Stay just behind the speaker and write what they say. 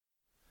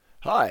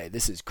Hi,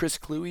 this is Chris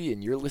Cluey,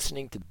 and you're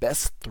listening to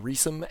Best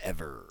Threesome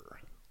Ever.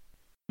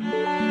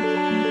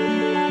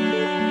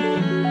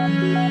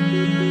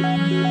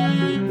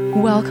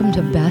 Welcome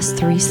to Best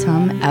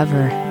Threesome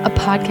Ever, a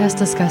podcast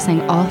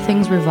discussing all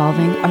things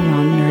revolving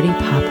around nerdy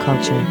pop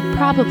culture.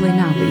 Probably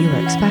not what you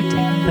were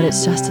expecting, but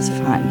it's just as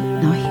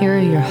fun. Now here are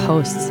your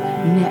hosts,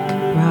 Nick,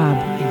 Rob,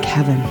 and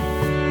Kevin.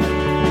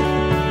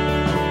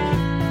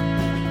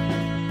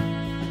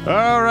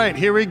 All right,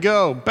 here we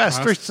go.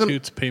 Best threesome.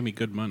 Prostitutes pay me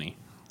good money.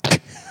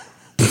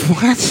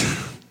 What?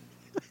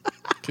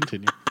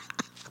 Continue.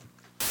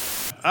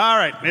 All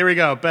right, here we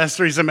go. Best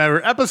threesome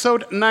ever.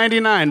 Episode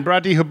 99,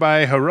 brought to you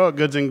by Heroic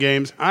Goods and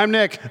Games. I'm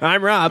Nick.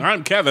 I'm Rob.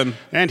 I'm Kevin.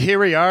 And here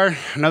we are,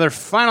 another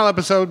final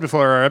episode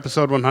before our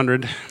episode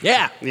 100.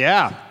 Yeah.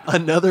 Yeah.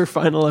 Another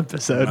final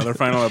episode. Another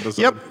final episode.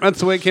 Yep, that's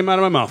the way it came out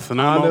of my mouth,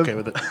 and I'm okay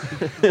with it.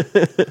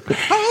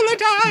 Holy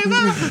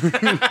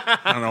diver!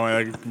 I don't know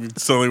why that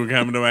suddenly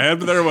came into my head,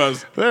 but there it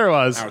was. There it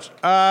was.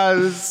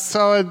 Ouch.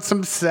 So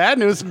some sad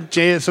news.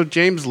 So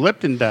James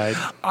Lipton died.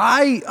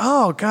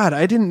 Oh God,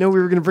 I didn't know we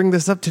were going to bring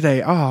this up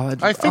today.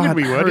 I figured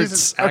we would.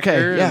 He's an actor.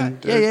 Okay, yeah,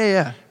 and,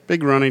 yeah.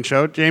 Big running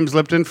show. James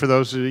Lipton, for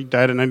those who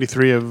died at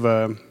 93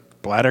 of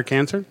bladder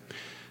cancer.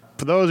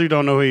 For those who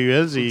don't know who he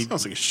is,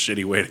 Sounds like a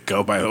shitty way to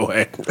go, by the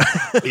way.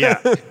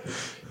 yeah.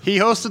 He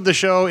hosted the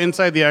show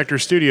Inside the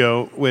Actors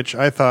Studio, which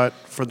I thought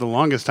for the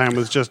longest time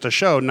was just a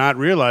show, not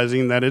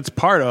realizing that it's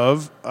part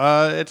of,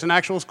 it's an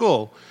actual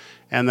school.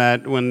 And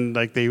that when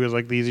he was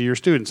like, these are your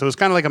students. So it was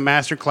kind of like a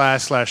master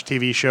class /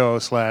 TV show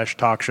 /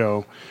 talk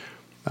show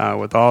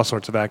with all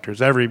sorts of actors.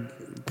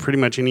 Pretty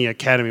much any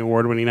Academy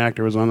Award winning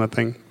actor was on that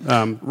thing.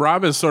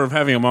 Rob is sort of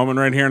having a moment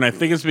right here, and I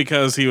think it's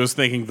because he was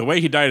thinking the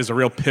way he died is a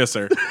real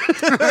pisser.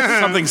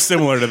 Something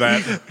similar to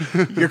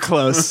that. You're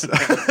close.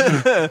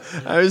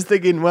 I was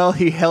thinking, well,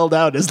 he held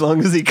out as long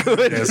as he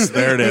could. Yes,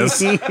 there it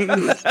is.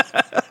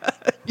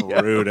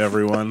 Rude,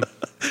 everyone.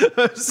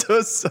 I'm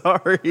so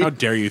sorry. How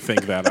dare you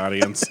think that,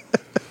 audience?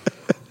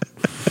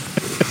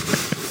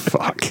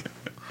 Fuck.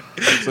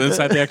 So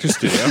Inside the Actors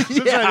Studio.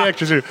 Inside the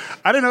Actors Studio.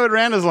 I didn't know it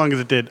ran as long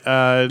as it did.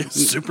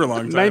 Super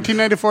long time.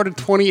 1994 to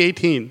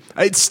 2018.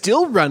 It's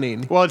still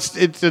running. Well,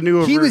 it's a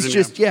newer He version. was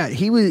just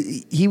he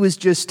was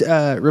just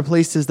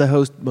replaced as the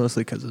host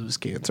mostly because of his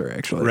cancer,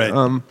 actually.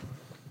 Right.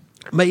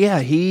 But yeah,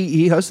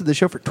 he hosted the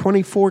show for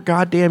 24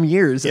 goddamn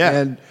years. Yeah.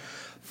 And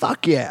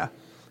fuck yeah.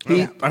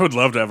 I would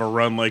love to have a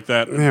run like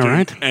that. Yeah, doing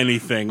right?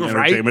 Anything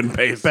entertainment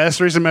based. Best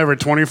threesome ever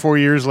 24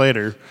 years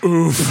later.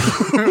 Oof.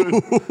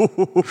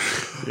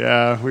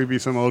 Yeah, we'd be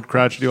some old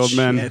crotchety old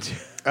men. Shit.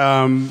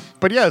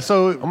 But yeah,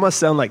 so Almost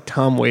sound like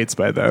Tom Waits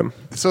by then.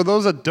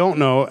 those that don't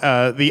know,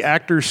 the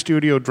Actors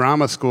Studio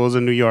Drama School is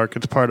in New York.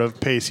 It's part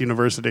of Pace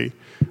University.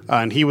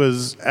 And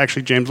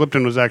James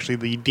Lipton was actually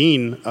the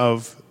dean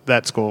of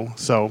that school.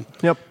 So,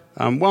 Yep.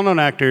 well-known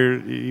actor.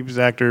 He was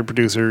actor,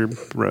 producer,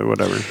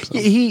 whatever. So.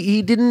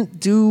 He didn't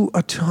do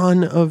a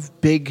ton of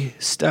big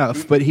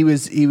stuff, but he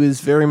was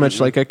very much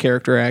like a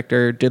character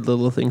actor. Did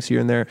little things here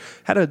and there.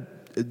 Had a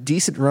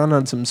decent run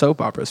on some soap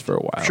operas for a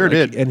while. Sure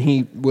did. And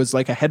he was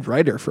like a head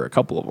writer for a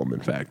couple of them, in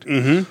fact.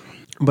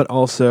 Mm-hmm. But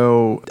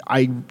also,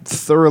 I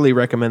thoroughly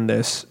recommend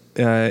this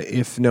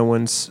if no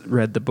one's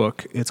read the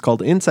book. It's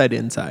called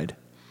Inside.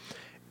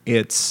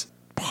 It's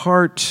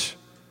part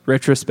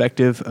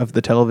retrospective of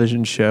the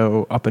television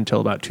show up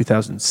until about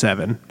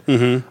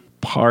 2007,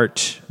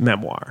 part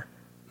memoir,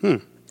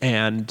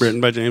 and Written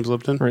by James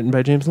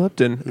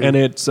Lipton. and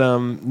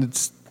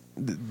it's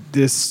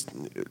this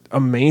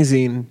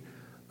amazing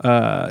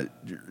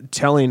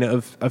telling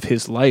of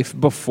his life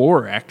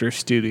before Actors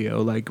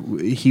Studio. Like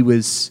he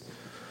was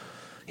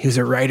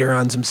a writer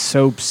on some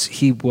soaps.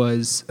 He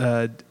was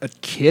a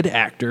kid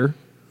actor.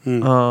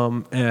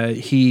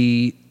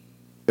 He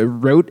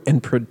wrote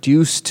and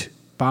produced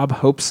Bob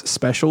Hope's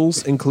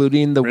specials,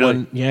 including the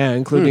Really?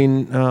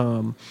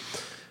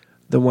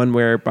 the one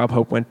where Bob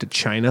Hope went to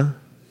China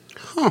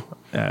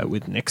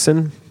with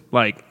Nixon.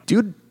 Like,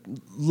 dude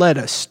led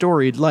a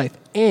storied life,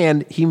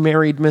 and he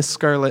married Miss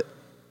Scarlet.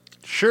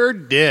 Sure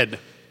did.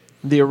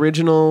 The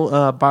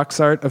original box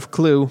art of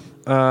Clue,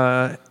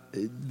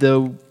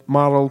 the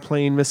model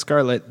playing Miss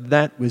Scarlet,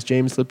 that was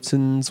James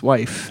Lipton's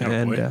wife.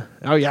 Oh, boy. Yeah.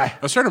 I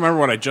was trying to remember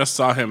what I just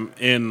saw him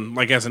in,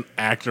 like as an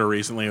actor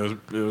recently. It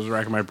was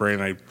racking my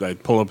brain. I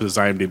pulled up his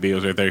IMDb. It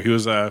was right there. He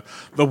was the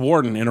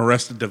warden in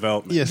Arrested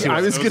Development. Yes,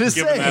 I was gonna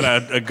giving say.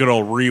 that a good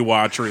old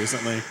rewatch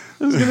recently.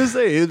 I was going to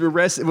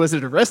say, was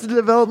it Arrested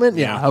Development?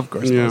 Yeah, of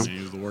course. Yeah. It was. He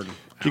was the warden.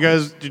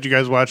 Did you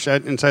guys watch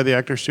that Inside the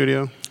Actors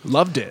Studio?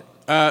 Loved it.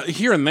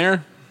 Here and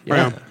there.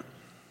 Yeah.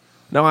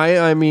 No,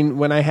 I mean,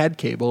 when I had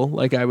cable,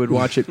 like I would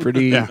watch it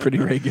pretty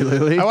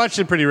regularly. I watched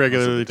it pretty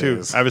regularly too.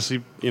 days.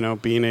 Obviously,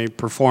 being a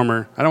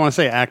performer, I don't want to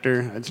say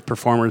actor. It's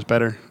performer is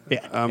better.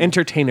 Yeah,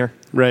 entertainer.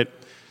 Right.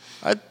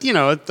 I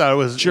thought it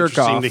was Jerk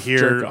interesting off, to hear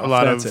jerk a off,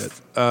 lot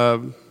that's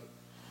of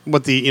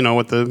what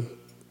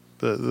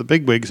the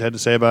big wigs had to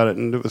say about it,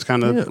 and it was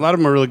kind of a lot of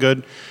them are really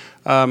good.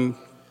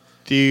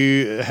 Do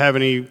you have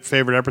any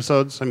favorite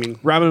episodes? I mean,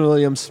 Robin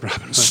Williams,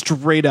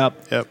 straight up.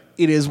 Yep.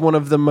 It is one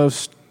of the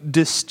most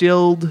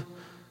distilled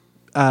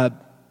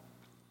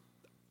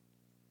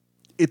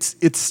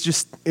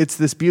it's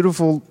this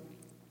beautiful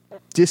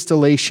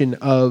distillation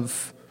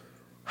of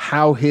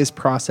how his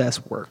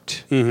process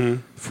worked.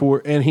 And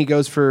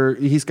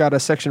he's got a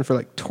section for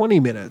like 20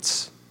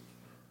 minutes,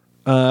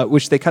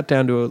 which they cut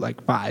down to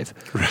like 5.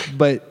 Right.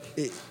 But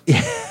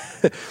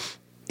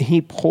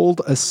he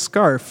pulled a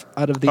scarf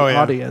out of the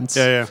audience.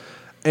 Yeah.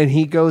 And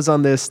he goes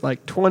on this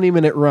like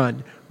 20-minute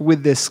run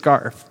with this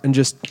scarf and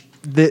just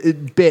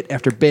bit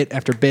after bit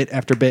after bit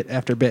after bit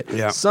after bit.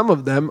 Yeah. Some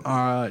of them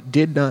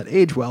did not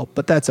age well,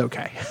 but that's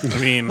okay. I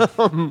mean,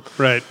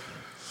 Right.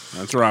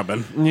 that's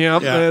Robin.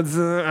 Yep. Yeah.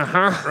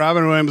 That's,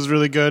 Robin Williams was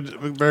really good.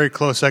 A very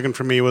close second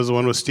for me was the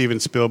one with Steven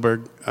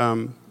Spielberg,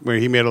 where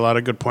he made a lot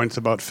of good points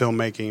about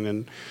filmmaking.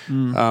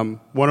 And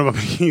one of them,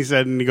 he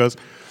said, and he goes,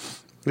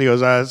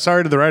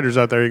 sorry to the writers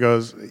out there. He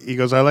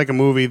goes, I like a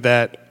movie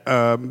that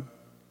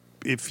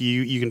if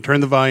you can turn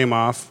the volume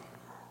off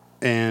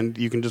and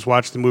you can just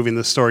watch the movie and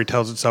the story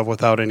tells itself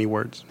without any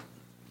words.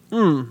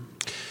 And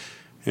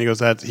he goes,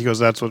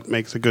 that's what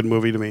makes a good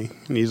movie to me.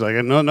 And he's like,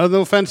 no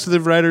offense to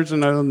the writers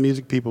and the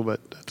music people,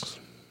 but that's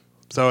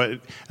so. And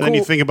then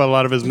you think about a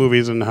lot of his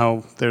movies and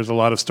how there's a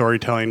lot of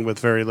storytelling with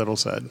very little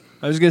said.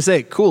 I was gonna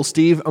say, cool,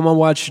 Steve. I'm gonna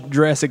watch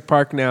Jurassic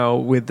Park now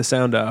with the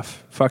sound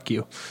off. Fuck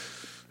you.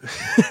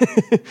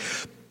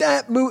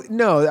 That movie,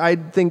 no, I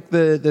think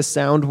the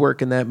sound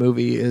work in that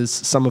movie is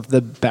some of the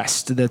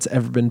best that's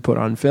ever been put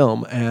on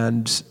film,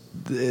 and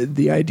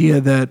the idea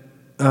that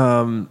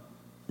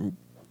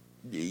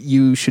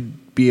you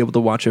should be able to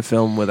watch a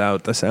film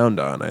without the sound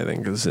on, I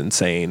think, is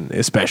insane.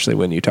 Especially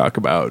when you talk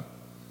about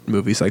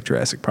movies like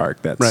Jurassic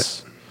Park. That's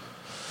right.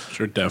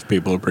 Sure, deaf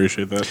people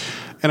appreciate that.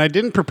 And I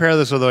didn't prepare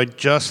this, although I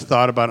just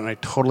thought about it, and I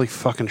totally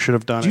fucking should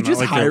have done it. You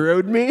just high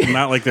road me.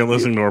 Not like they're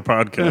listening to our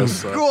podcast.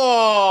 So.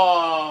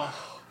 Oh.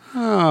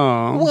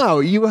 Wow,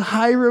 you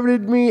high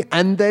roaded me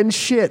and then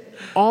shit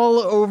all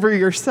over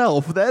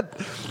yourself. That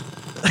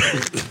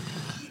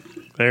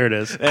There it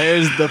is.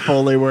 there's the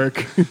Foley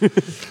work.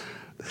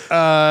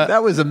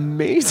 That was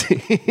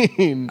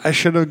amazing. I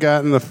should have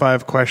gotten the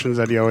 5 questions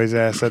that he always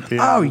asks at the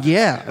end. Oh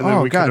yeah. And then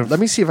Oh we god. could've- Let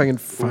me see if I can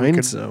find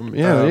could, some.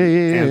 Yeah,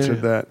 yeah.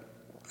 Answered that.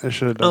 I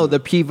should have done Oh, the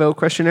PIVO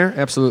questionnaire?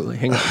 Absolutely.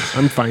 Hang on.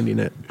 I'm finding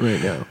it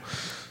right now.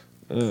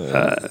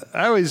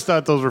 I always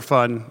thought those were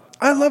fun.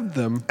 I loved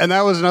them. And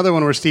that was another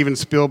one where Steven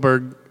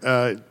Spielberg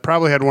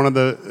probably had one of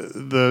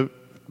I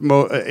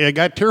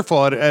got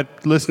tearful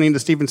at listening to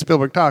Steven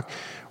Spielberg talk,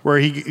 where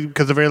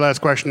because the very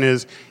last question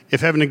is,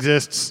 if heaven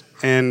exists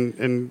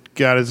and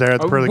God is there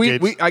at the pearly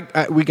gates.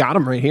 We got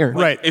them right here.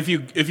 Right. If you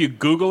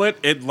Google it,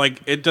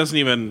 it doesn't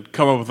even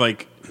come up with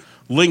like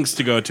links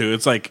to go to.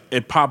 It's like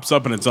it pops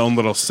up in its own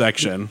little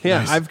section.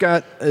 Yeah, I've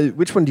got.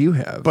 Which one do you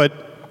have?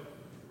 But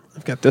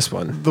I've got this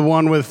one. the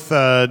one with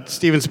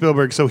Steven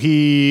Spielberg. So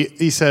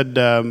he said,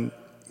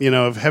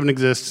 if heaven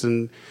exists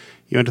and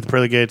you enter the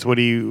pearly gates, what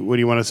do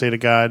you want to say to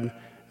God?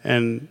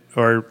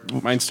 Or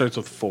Mine starts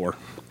with 4.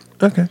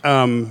 Okay.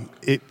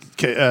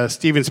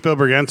 Steven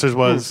Spielberg answers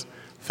was,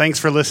 "Thanks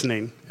for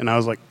listening," and I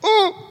was like,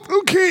 "Oh,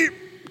 okay,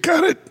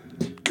 got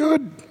it,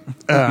 good."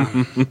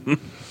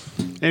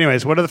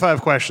 Anyways, what are the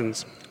 5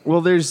 questions?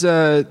 Well, there's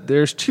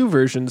 2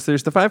 versions.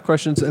 There's the 5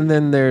 questions, and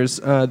then there's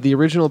the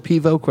original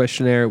PIVO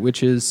questionnaire,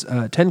 which is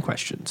 10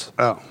 questions.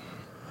 Oh,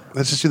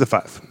 let's just do the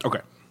 5. Okay.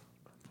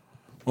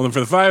 Well, then for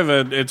the 5,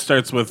 it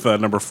starts with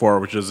number 4,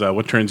 which is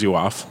what turns you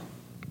off.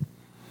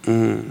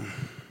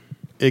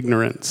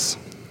 Ignorance.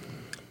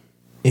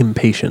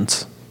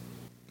 Impatience.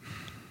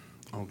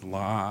 A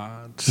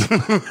lot.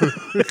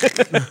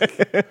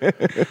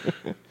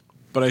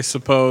 But I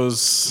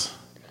suppose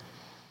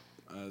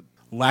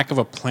lack of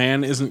a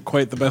plan isn't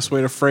quite the best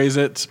way to phrase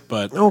it,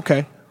 but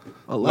Okay.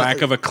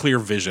 lack of a clear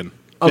vision.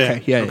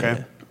 Okay. Yeah. Okay.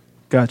 Yeah.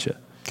 Gotcha.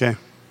 Okay.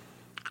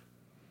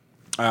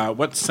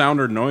 What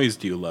sound or noise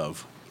do you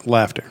love?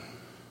 Laughter.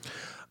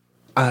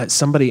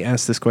 Somebody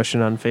asked this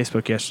question on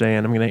Facebook yesterday,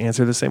 and I'm going to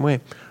answer the same way.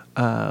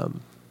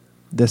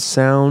 The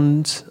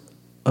sound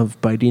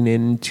of biting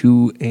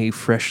into a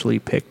freshly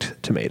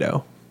picked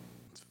tomato.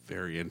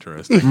 Very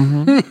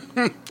interesting.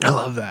 I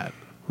love that.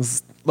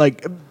 It's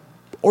like,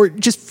 or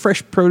just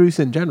fresh produce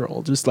in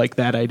general. Just like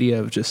that idea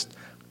of just.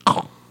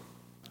 Oh.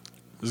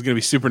 This is going to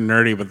be super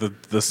nerdy, but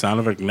the sound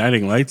of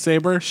igniting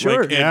lightsaber?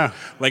 Sure, yeah.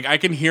 Like, I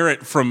can hear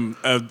it from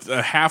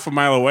a half a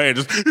mile away.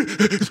 Just, did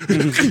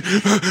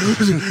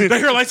I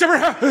hear a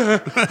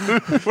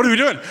lightsaber? What are we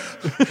doing?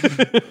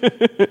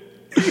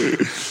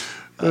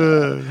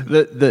 And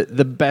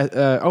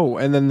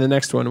then the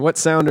next one. What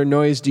sound or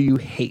noise do you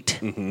hate?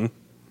 Mm-hmm.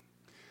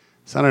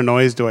 Sound or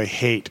noise do I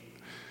hate?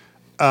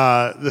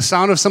 The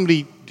sound of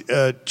somebody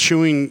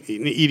chewing,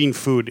 eating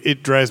food.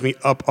 It drives me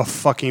up a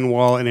fucking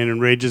wall, and it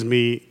enrages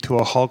me to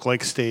a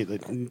Hulk-like state.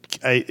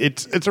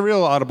 It's a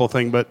real audible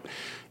thing, but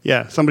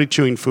yeah, somebody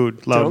chewing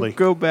food loudly. Don't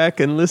go back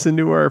and listen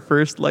to our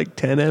first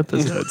 10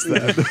 episodes.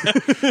 Then.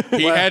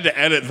 He had to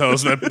edit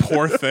those, that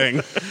poor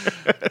thing.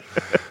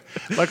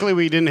 Luckily,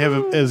 we didn't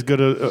have as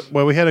good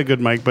we had a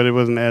good mic, but it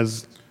wasn't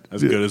as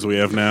as good as we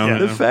have now. Yeah.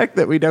 The fact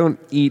that we don't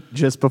eat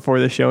just before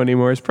the show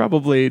anymore is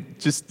probably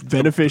just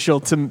beneficial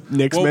to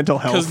Nick's mental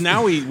health. Because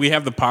now we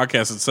have the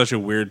podcast at such a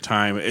weird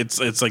time. It's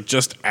like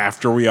just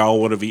after we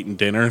all would have eaten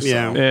dinner. So.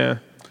 Yeah.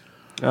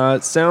 Yeah.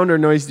 Sound or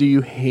noise do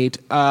you hate?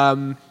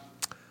 A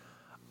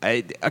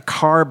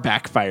car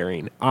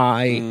backfiring.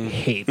 I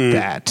hate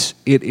that.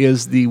 It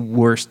is the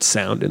worst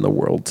sound in the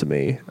world to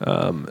me,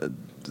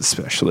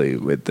 especially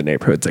with the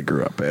neighborhoods I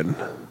grew up in.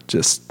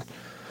 Just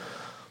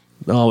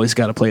always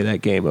got to play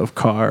that game of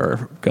car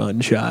or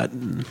gunshot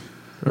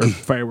or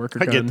firework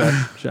or I get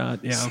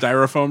gunshot. Yeah.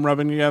 Styrofoam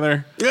rubbing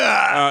together.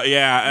 Yeah.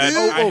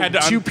 I had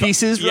to two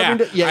pieces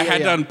rubbing to- I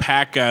had to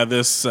unpack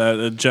this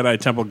Jedi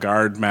Temple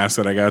Guard mask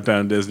that I got down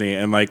in Disney,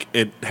 and like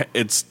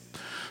it's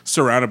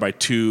surrounded by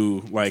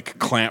two like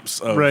clamps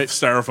of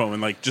styrofoam,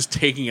 and like just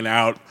taking it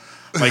out.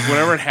 Like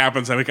whenever it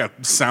happens, I make a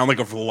sound like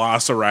a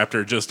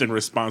velociraptor just in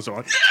response to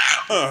like,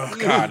 oh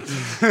God.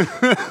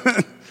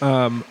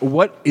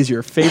 What is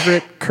your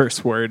favorite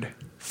curse word?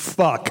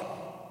 Fuck.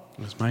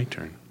 It was my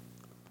turn.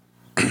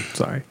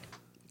 Sorry.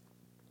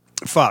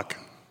 Fuck.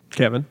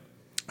 Kevin?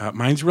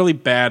 Mine's really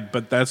bad,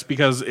 but that's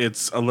because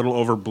it's a little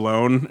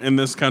overblown in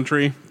this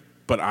country.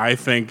 But I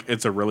think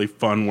it's a really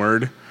fun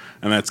word,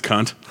 and that's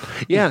cunt.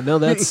 Yeah, no,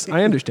 that's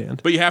I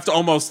understand. But you have to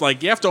almost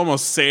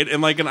say it in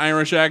like an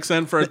Irish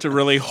accent for it to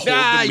really hold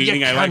the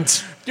meaning. I like.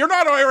 You're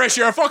not Irish.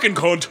 You're a fucking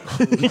cunt.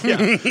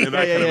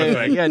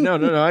 Yeah,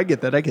 no, I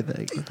get that.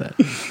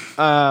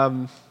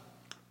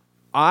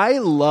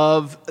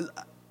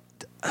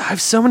 I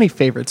have so many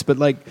favorites, but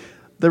like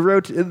the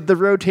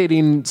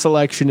rotating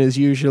selection is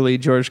usually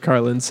George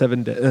Carlin's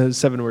seven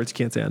words you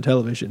can't say on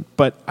television.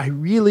 But I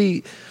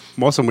really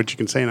Most of them which you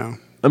can say now.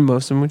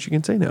 most of them which you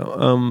can say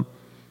now.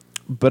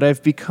 But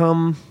I've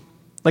become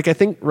like I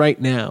think right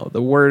now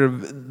the word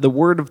of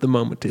the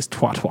moment is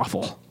twat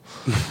waffle.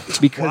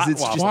 Because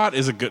it's just twat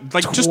is a good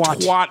just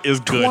twat is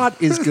good.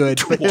 Twat is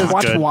good, but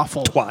twat good.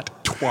 waffle.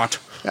 Twat.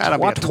 That'll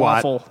be a twat.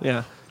 Waffle.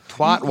 Yeah.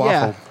 Twat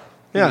waffle.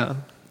 Yeah.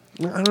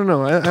 I don't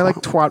know. I like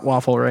twat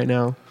waffle right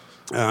now.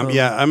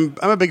 I'm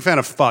a big fan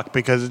of fuck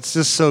because it's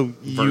just so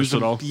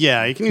Versatile.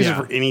 Yeah, you can use it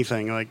for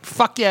anything. Like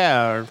fuck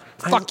yeah, or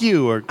fuck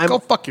you, or go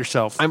fuck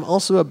yourself. I'm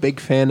also a big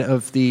fan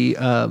of the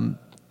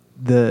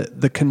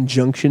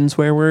conjunction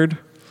swear word.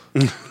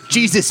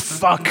 Jesus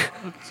fuck.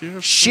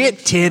 Shit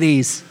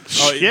titties.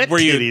 Shit where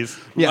you, titties.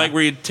 Yeah. Like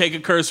where you take a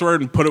curse word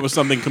and put it with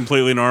something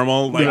completely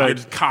normal, like Right.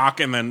 your cock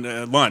and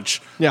then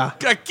lunch. Yeah.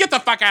 Get the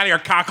fuck out of your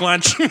cock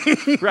lunch.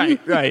 Right.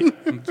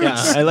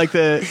 Yeah. I like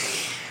the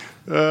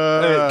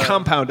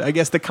compound. I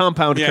guess the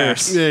compound Yeah.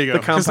 curse. There you go. The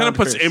Because then it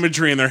puts curse.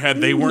 imagery in their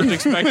head they weren't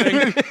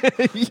expecting.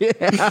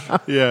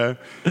 Yeah,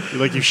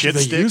 like you shit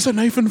stick. Use a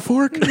knife and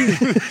fork.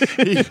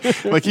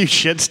 Like you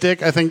shit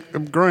stick. I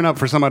think growing up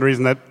for some odd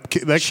reason that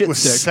Shit was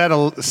stick.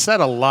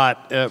 said a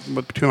lot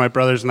between my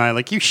brothers and I.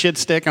 Like you shit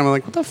stick. I'm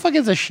like, what the fuck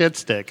is a shit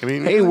stick? I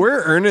mean, Hey,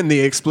 we're earning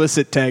the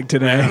explicit tag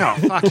today. no,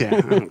 fuck yeah,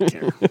 I don't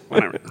care.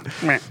 Whatever.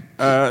 Meh.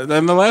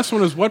 Then the last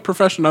one is, what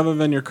profession other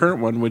than your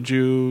current one would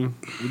you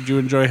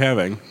enjoy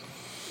having?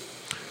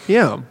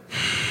 Yeah.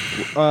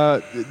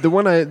 The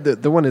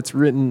one it's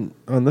written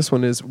on this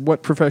one is,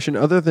 what profession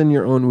other than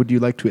your own would you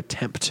like to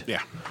attempt?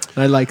 Yeah.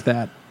 I like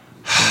that.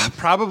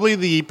 Probably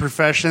the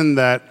profession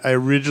that I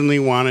originally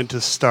wanted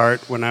to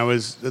start when I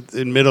was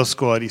in middle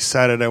school. I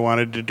decided I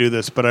wanted to do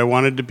this, but I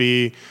wanted to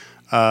be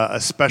a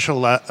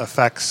special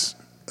effects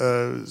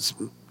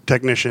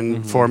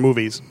technician for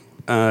movies.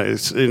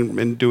 It's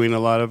in doing a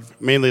lot of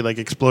mainly like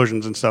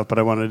explosions and stuff, but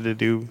I wanted to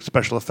do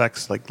special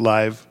effects, like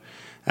live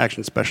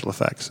action special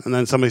effects. And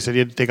then somebody said you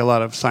had to take a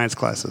lot of science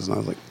classes, and I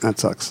was like, that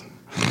sucks.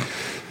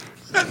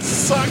 That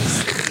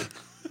sucks.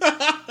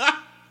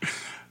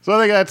 So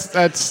I think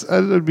that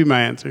would be my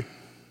answer.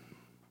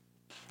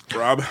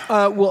 Rob?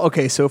 Well,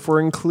 okay, so if we're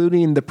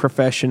including the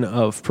profession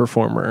of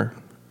performer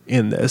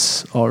in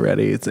this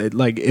already, it's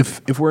like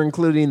if we're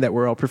including that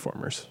we're all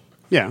performers.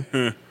 Yeah.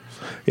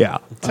 Yeah.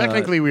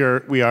 Technically,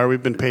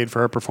 we've been paid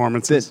for our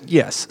performances.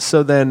 Yes.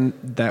 So then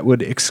that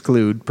would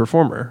exclude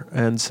performer.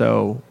 And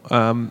so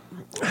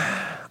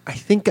I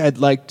think I'd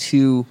like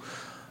to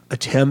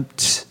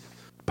attempt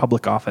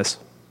public office.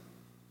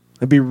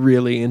 I'd be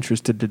really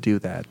interested to do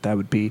that. That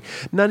would be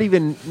not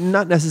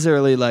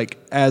necessarily like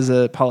as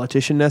a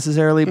politician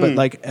necessarily, but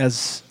like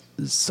as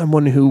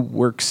someone who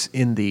works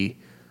in the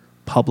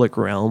public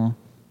realm.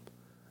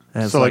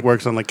 As So like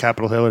works on like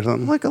Capitol Hill or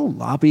something. like a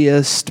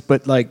lobbyist,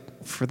 but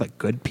like for like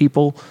good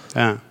people,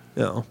 Yeah.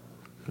 you know.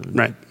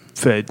 Right.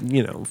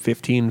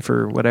 15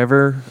 for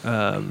whatever.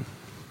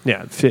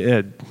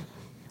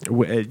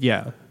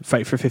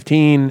 Fight for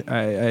 15.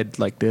 I'd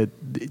like to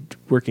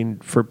working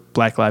for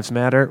Black Lives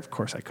Matter. Of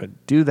course, I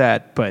couldn't do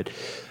that,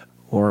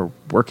 or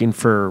working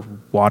for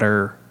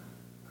water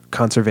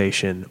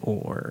conservation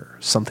or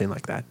something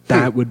like that.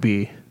 That would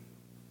be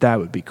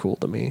cool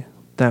to me.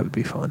 That would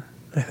be fun,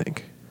 I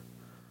think.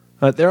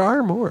 There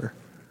are more.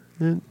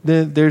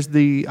 There's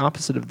the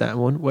opposite of that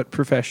one. What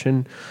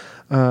profession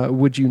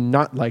would you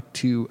not like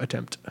to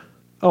attempt?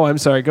 Oh, I'm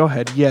sorry. Go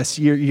ahead. Yes,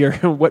 you're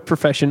what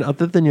profession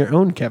other than your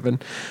own, Kevin,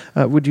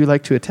 would you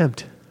like to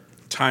attempt?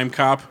 Time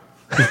cop.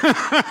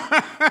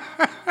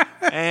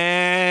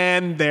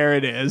 And there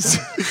it is.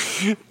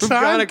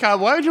 Time cop.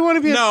 Why would you want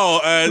to be?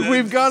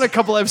 We've gone a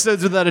couple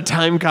episodes without a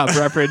time cop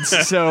reference,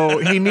 so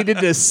he needed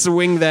to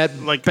swing that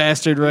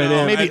bastard right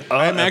in. maybe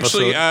I'm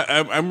actually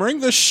I'm wearing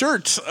the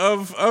shirt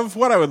of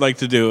what I would like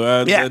to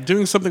do.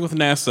 Doing something with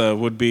NASA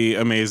would be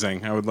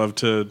amazing. I would love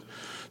to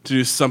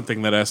do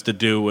something that has to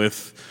do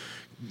with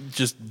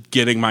just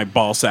getting my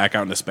ball sack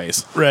out into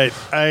space. Right.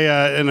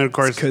 And of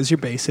course, because you're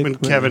basic. When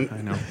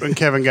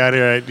Kevin got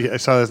here, I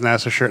saw this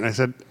NASA shirt and I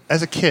said,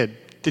 as a kid,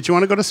 did you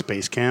want to go to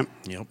space camp?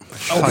 Yep.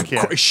 Of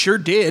course, sure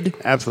did.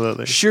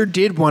 Absolutely. Sure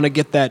did want to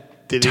get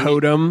that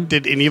totem.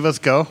 Did any of us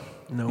go?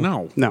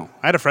 No.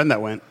 I had a friend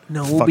that went.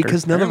 No, Fucker.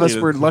 because none of us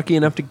were lucky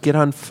enough to get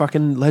on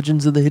fucking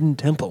Legends of the Hidden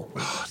Temple.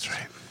 Oh, that's right.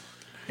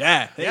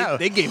 Yeah,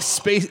 they gave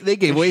space. They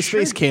gave away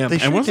space camp. They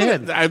sure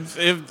did.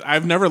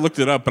 I've never looked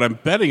it up, but I'm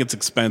betting it's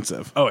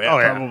expensive. Oh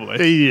yeah,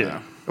 probably.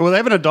 Yeah. Well, they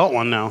have an adult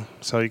one now,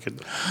 so you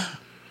could.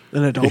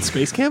 An adult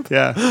space camp?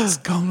 Yeah. Let's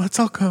go. Let's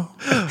all go.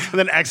 And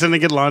then accidentally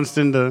get launched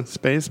into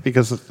space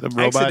because of the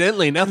robot.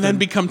 Accidentally, nothing. And then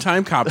become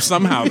time cops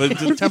somehow.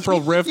 the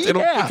temporal rift. It could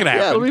happen.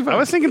 it'll be fine. I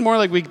was thinking more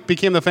like we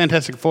became the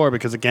Fantastic Four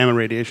because of gamma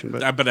radiation.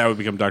 But I bet I would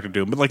become Doctor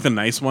Doom, but like the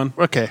nice one.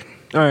 okay.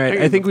 All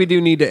right, I think we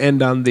do need to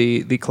end on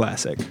the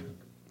classic.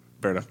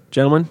 Fair enough.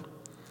 Gentlemen,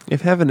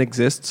 if heaven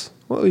exists,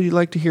 what would you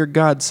like to hear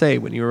God say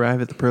when you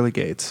arrive at the pearly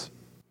gates?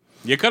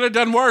 You could have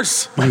done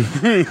worse.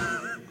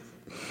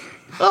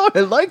 Oh,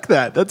 I like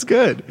that. That's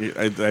good.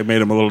 I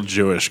made him a little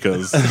Jewish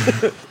because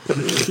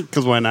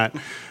why not?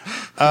 You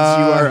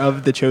are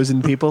of the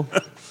chosen people.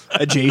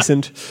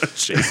 Adjacent.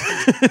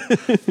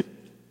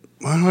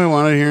 What do I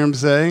want to hear him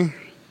say?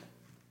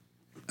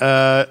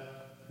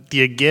 Do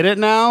you get it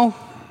now?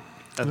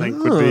 I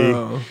think would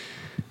be.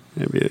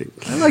 Maybe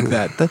I like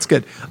that. That's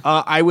good.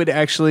 I would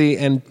actually,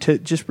 and to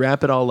just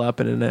wrap it all up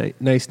in a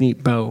nice,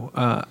 neat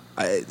bow,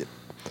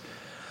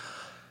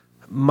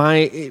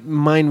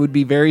 mine would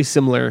be very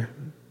similar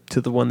to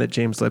the one that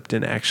James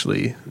Lipton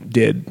actually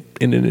did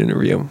in an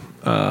interview.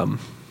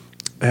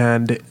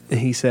 And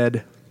he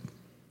said,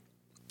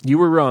 "You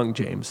were wrong,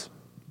 James,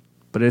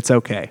 but it's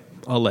okay.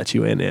 I'll let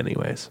you in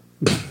anyways."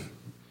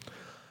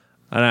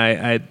 And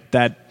I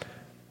that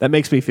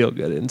makes me feel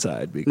good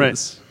inside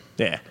because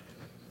yeah.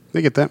 I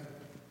get that.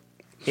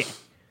 Yeah.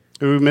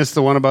 We missed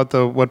the one about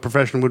what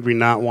profession would we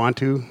not want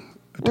to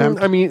attempt?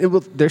 Well, I mean,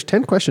 there's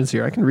 10 questions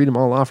here. I can read them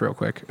all off real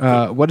quick.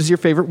 What is your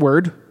favorite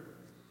word?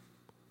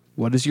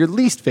 What is your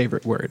least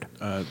favorite word?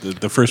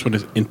 the first one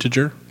is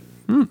integer.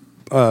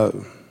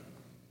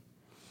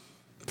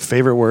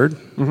 Favorite word?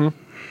 Mm-hmm.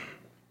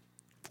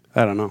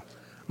 I don't know.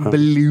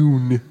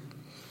 Balloon.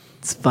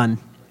 It's fun.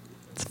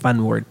 It's a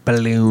fun word.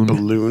 Balloon.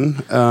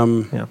 Balloon.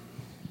 Yeah.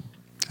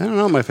 I don't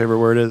know what my favorite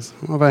word is.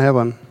 I don't know if I have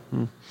one.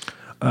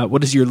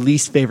 What is your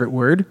least favorite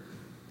word?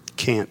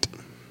 Can't.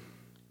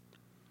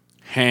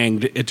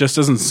 Hanged. It just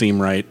doesn't seem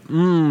right.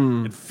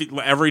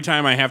 Every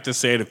time I have to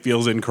say it, it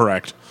feels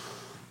incorrect.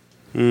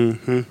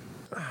 Mm-hmm.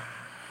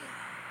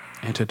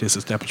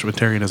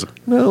 Anti-disestablishmentarianism.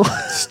 No.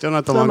 Still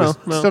not the longest.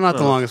 Still not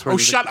the longest word. Oh,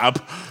 shut up.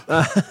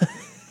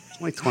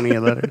 Only 28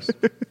 letters.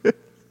 The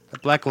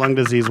black lung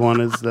disease one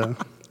is the.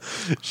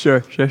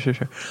 Sure.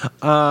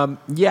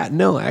 Yeah,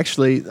 no,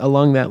 actually,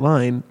 along that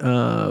line,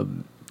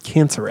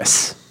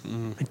 cancerous.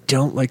 I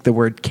don't like the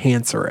word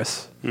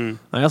cancerous. I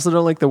also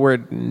don't like the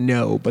word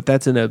no, but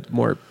that's in a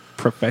more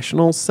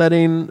professional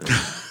setting.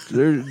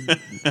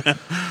 I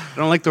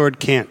don't like the word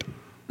can't.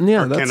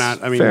 Yeah, or that's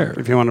cannot. I mean, fair.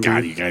 if you want to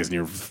God, be. you guys and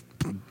your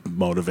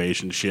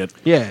motivation shit.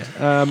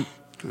 Yeah.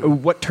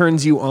 What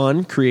turns you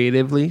on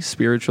creatively,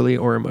 spiritually,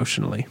 or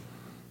emotionally?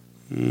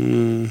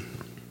 A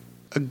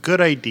good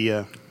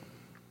idea.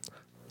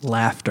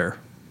 Laughter.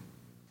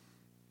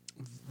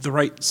 The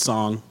right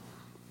song.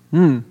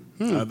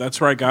 That's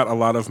where I got a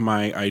lot of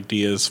my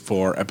ideas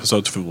for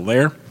episodes for The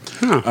Lair.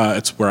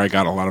 It's where I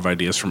got a lot of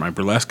ideas for my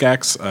burlesque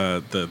acts.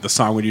 The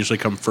song would usually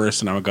come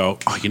first, and I would go,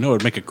 oh, it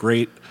would make a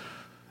great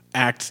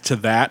act to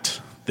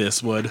that.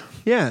 This would.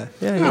 Yeah.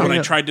 When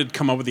I tried to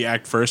come up with the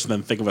act first and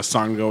then think of a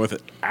song to go with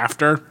it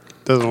after,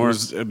 Doesn't work. It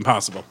was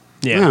impossible.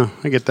 Yeah,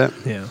 I get that.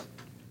 Yeah.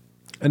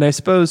 And I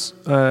suppose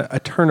a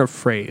turn of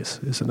phrase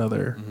is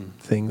another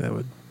thing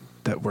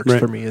that works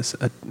for me. Is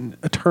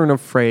a turn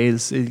of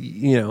phrase,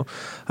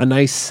 a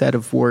nice set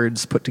of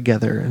words put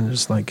together, and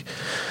just like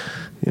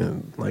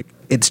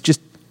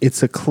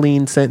it's a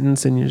clean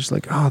sentence, and you're just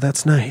like, oh,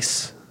 that's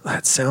nice.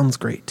 That sounds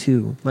great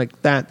too.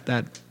 Like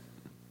that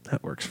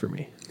works for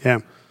me. Yeah.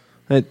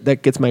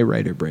 That gets my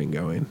writer brain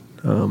going.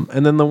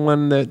 And then the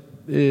one that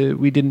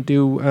we didn't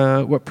do,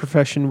 what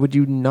profession would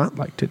you not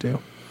like to do?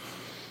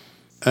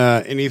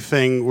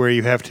 Anything where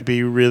you have to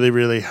be really,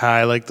 really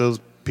high, like those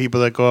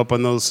people that go up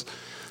on those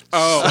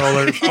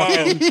solar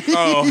fucking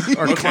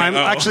or okay. climb.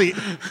 Actually,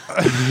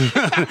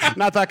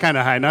 not that kind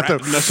of high. Not the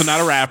So not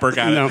a rapper.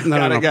 Got no, it.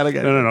 no, no, Got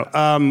it.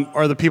 no.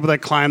 Or the people that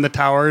climb the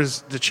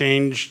towers to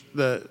change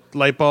the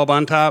light bulb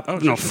on top.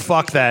 No,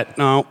 fuck that.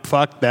 No,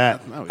 fuck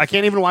that. I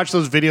can't even watch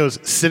those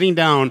videos sitting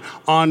down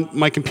on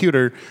my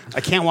computer.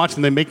 I can't watch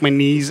them. They make my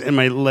knees and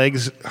my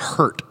legs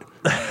hurt.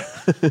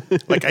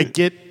 Like I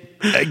get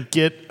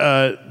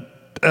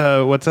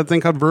what's that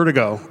thing called?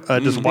 Vertigo.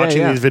 Just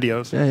watching these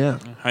videos. Yeah.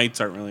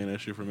 Heights aren't really an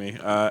issue for me.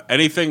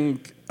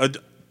 Anything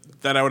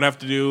that I would have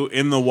to do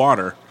in the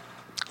water.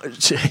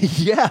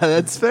 Yeah,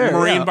 that's fair.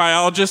 Marine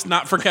biologist,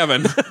 not for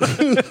Kevin. Do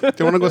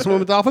you want to go swim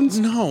with dolphins?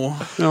 No.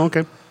 No,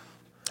 okay.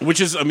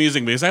 Which is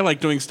amusing because I like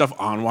doing stuff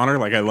on water.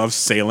 Like I love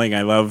sailing.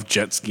 I love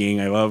jet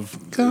skiing. I love...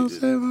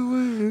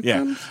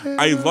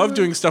 I love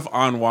doing stuff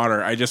on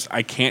water.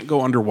 I can't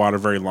go underwater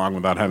very long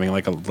without having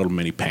like a little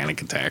mini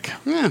panic attack.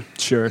 Yeah,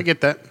 Sure. I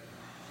get that.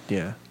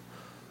 Yeah.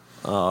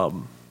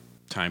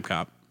 Time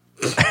cop.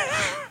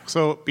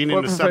 So being What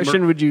in the profession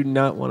submarine. would you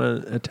not want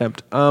to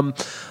attempt? I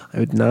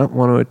would not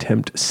want to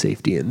attempt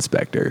safety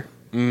inspector.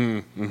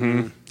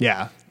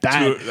 Yeah,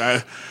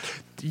 that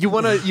you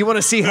want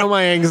to see how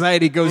my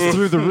anxiety goes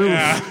through the roof.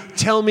 Yeah.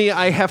 Tell me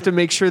I have to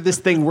make sure this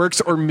thing works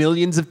or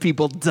millions of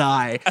people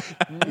die.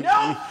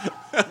 Nope.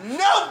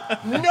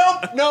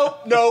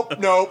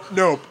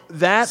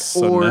 That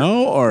So or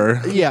no,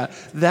 or yeah,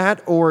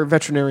 that or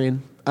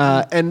veterinarian,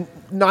 and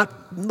not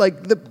like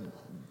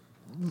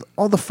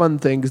all the fun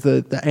things,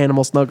 the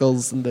animal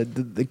snuggles and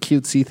the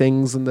cutesy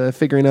things and the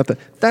figuring out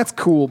that's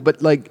cool,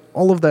 but like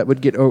all of that would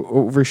get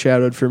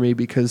overshadowed for me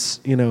because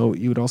you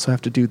would also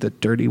have to do the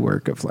dirty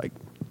work of like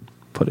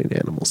putting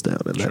animals down,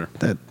 and Sure.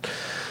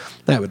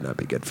 that would not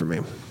be good for me.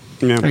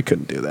 Yeah. I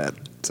couldn't do that.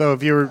 So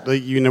if you were,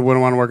 like, you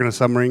wouldn't want to work in a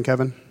submarine,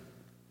 Kevin,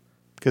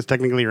 because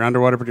technically you're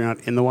underwater, but you're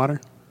not in the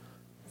water.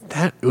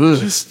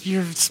 just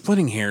you're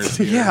splitting hairs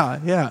here.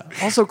 Yeah.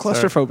 Also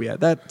claustrophobia.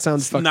 That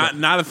sounds fucked up.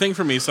 Not a thing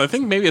for me. So I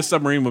think maybe a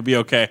submarine would be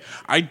okay.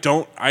 I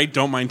don't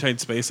mind tight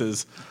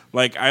spaces.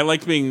 Like I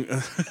like being.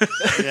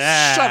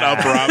 Shut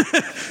up, Rob.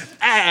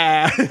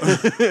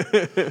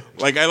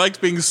 Like I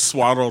liked being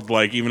swaddled.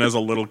 Like even as a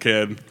little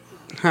kid.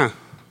 Huh.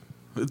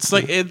 It's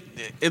like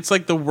it's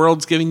like the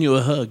world's giving you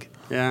a hug.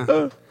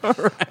 Yeah.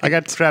 I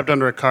got strapped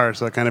under a car,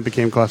 so I kind of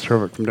became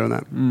claustrophobic from doing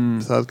that.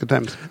 So that was good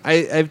times.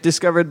 I've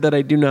discovered that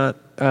I do not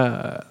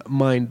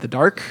mind the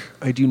dark.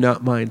 I do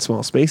not mind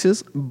small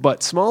spaces,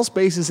 but small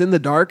spaces in the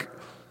dark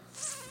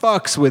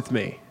fucks with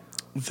me.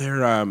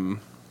 They're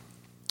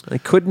I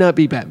could not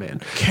be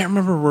Batman. can't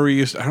remember where we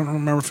used. I don't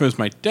remember if it was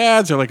my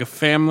dad's or like a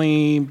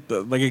family,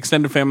 like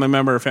extended family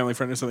member or family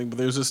friend or something. But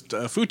there was this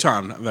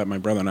futon that my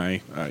brother and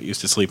I used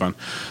to sleep on,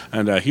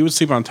 and he would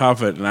sleep on top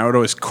of it, and I would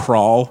always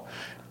crawl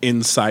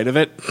inside of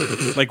it,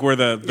 like where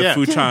the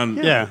futon,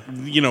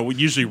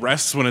 usually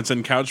rests when it's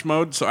in couch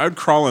mode. So I would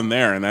crawl in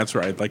there, and that's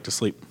where I'd like to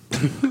sleep.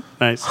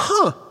 Nice.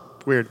 Huh.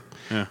 Weird.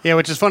 Yeah,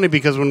 which is funny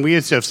because when we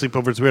used to have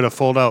sleepovers, we had a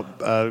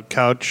fold-out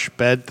couch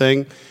bed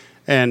thing.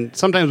 And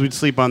sometimes we'd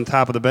sleep on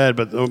top of the bed,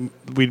 but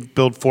we'd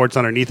build forts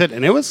underneath it.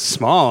 And it was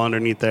small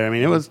underneath there. I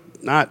mean, it was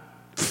not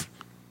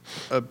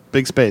a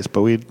big space,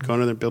 but we'd go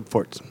under there and build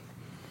forts.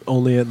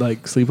 Only at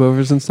like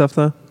sleepovers and stuff,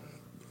 though.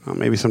 Well,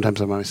 maybe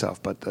sometimes I'm by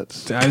myself, but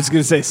that's... I was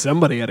going to say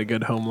somebody had a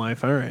good home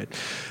life. All right.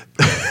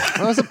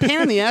 Well, it was a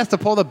pain in the ass to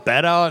pull the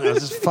bed out. And it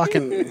was just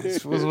fucking...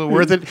 Was it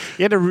worth it?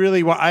 You had to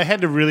really... I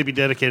had to really be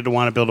dedicated to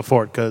want to build a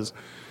fort, because...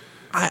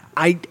 I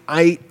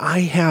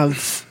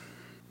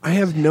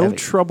have no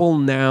trouble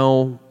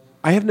now.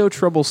 I have no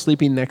trouble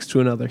sleeping next to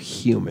another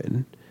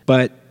human,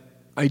 but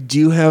I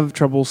do have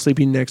trouble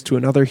sleeping next to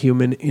another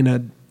human in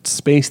a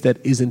space that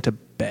isn't a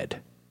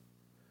bed.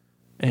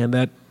 And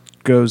that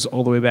goes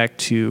all the way back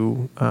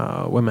to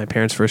when my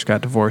parents first got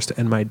divorced,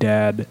 and my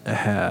dad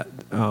had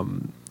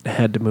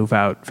to move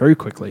out very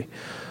quickly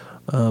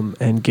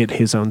and get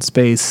his own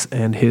space,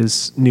 and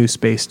his new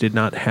space did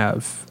not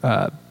have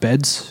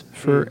beds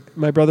for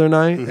my brother and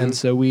I, and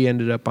so we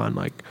ended up on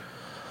like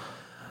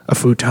a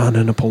futon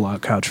and a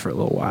pull-out couch for a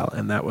little while,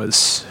 and that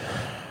was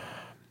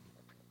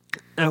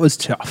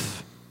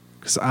tough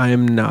because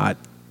I'm not,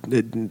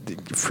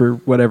 for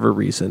whatever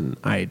reason,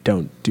 I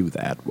don't do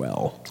that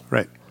well.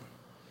 Right.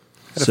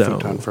 I had So, a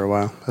futon for a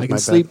while. That's I my can bed.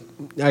 sleep.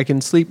 I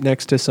can sleep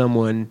next to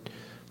someone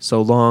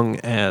so long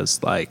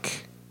as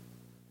like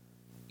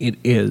it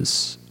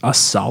is a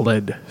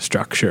solid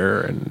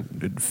structure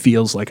and it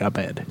feels like a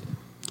bed.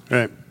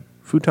 Right.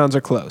 Futons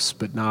are close,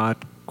 but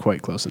not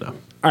quite close enough.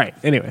 All right.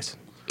 Anyways.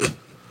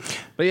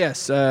 But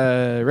yes,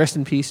 rest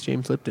in peace,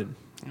 James Lipton.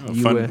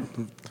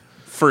 Fun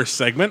first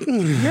segment.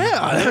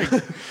 Yeah,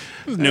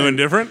 New and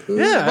different.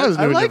 yeah, It was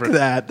I new and like different.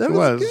 that. That It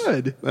was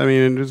good. I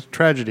mean, it was a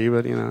tragedy,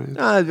 but,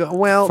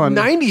 Well, Fun.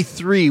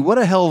 93. What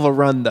a hell of a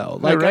run, though.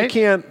 Like right? I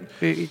can't.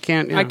 you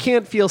can't... I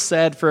can't feel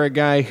sad for a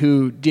guy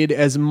who did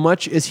as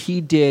much as he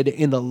did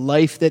in the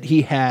life that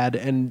he had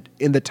and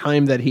in the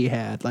time that he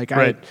had. Like,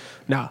 Right.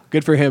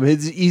 good for him.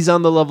 He's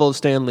on the level of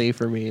Stan Lee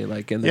for me.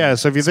 Like, in the Yeah,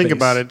 so if you think space.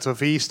 about it, so if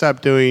he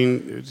stopped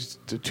doing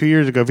 2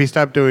 years ago, if he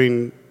stopped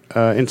doing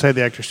Inside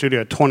the Actor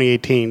Studio at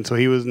 2018. So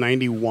he was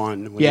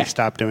 91 when Yeah. he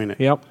stopped doing it.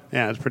 Yep.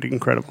 Yeah, it's pretty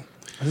incredible.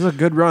 This is a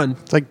good run.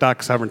 It's like Doc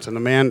Severinsen. The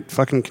man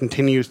fucking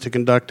continues to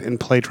conduct and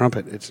play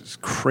trumpet. It's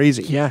just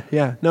crazy. Yeah,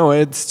 yeah. No,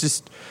 it's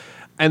just,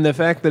 and the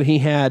fact that he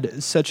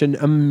had such an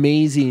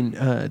amazing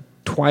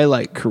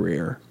Twilight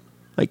career,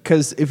 like,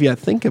 because if you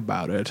think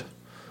about it,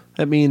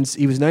 that means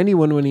he was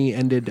 91 when he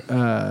ended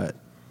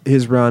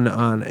his run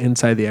on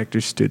Inside the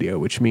Actors Studio,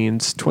 which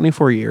means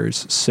 24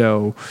 years.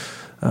 So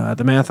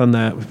the math on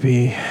that would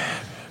be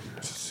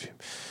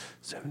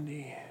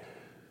 70.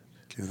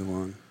 Give the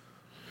one.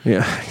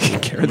 Yeah,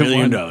 carry the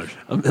 $1 million.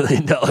 $1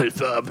 million,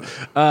 Bob.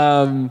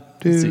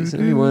 Let's see,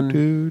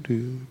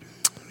 71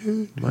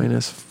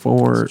 minus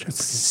 4,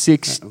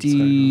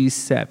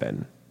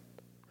 67.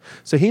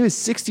 So he was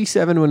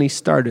 67 when he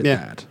started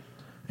that,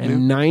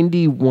 and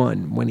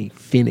 91 when he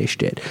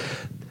finished it.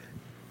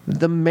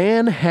 The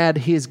man had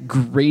his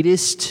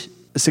greatest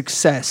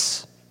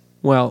success,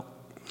 well,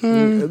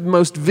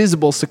 most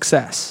visible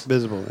success.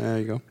 Visible. There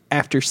you go.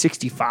 After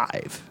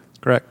 65.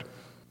 Correct.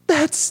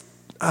 That's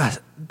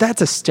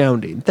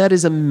astounding. That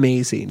is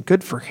amazing.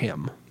 Good for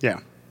him. Yeah,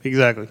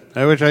 exactly.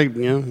 I wish I,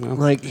 well.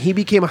 Like, he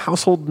became a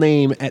household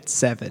name at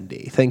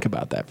 70. Think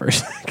about that for a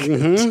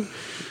second.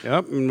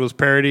 Yep, and was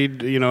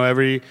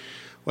parodied,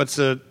 what's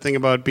the thing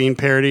about being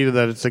parodied,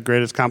 that it's the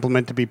greatest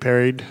compliment to be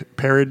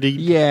parodied?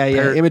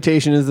 Yeah.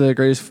 Imitation is the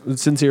greatest,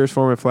 sincerest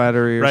form of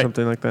flattery or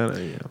something like that.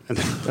 I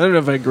don't know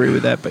if I agree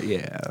with that, but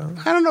yeah.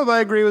 I don't know if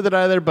I agree with it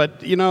either,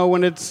 but,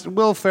 when it's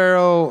Will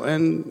Ferrell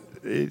and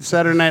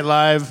Saturday Night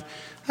Live,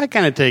 I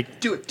kind of take...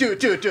 Do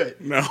it.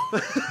 No.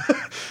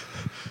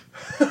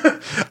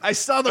 I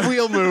saw the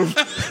wheel move.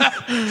 Okay.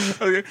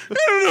 I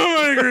don't know if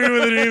I agree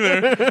with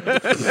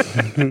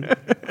it either.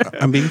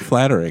 I'm being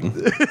flattering.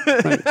 Is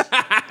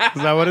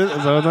that what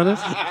that is?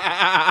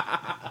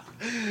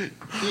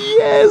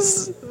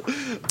 Yes.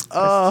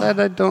 I said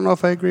I don't know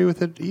if I agree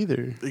with it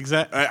either.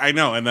 Exactly. I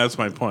know, and that's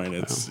my point.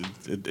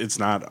 It's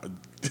not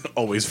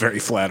always very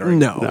flattering.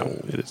 No,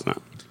 it is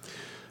not.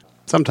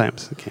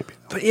 Sometimes it can't be.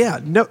 But yeah,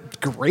 no,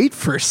 great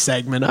first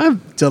segment. I'm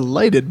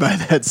delighted by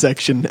that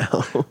section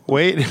now.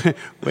 Wait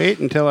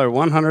until our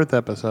 100th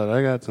episode.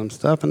 I got some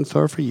stuff in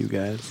store for you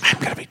guys. I'm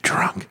going to be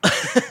drunk.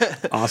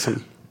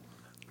 Awesome.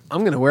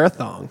 I'm going to wear a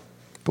thong.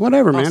 But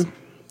whatever, man.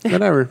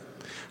 Whatever.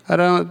 I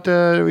don't,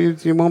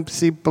 you won't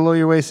see below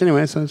your waist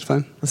anyway, so it's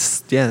fine.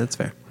 Yeah, that's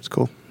fair. It's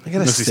cool. I gotta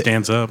Unless he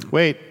stands up.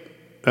 Wait.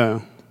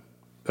 But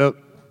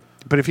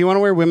if you want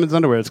to wear women's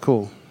underwear, it's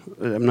cool.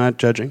 I'm not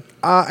judging.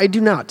 I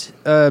do not,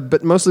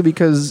 but mostly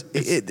because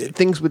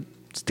things would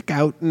stick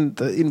out in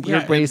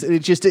weird ways.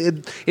 It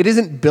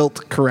isn't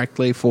built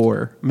correctly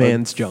for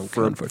man's junk,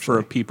 for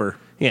unfortunately. a peeper.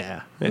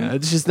 Yeah,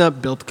 it's just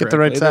not built correctly. Get the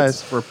right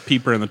size. For a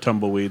peeper in the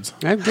tumbleweeds.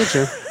 I get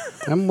you.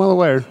 I'm well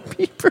aware.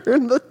 Peeper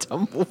in the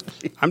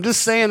tumbleweed. I'm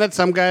just saying that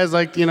some guys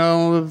like,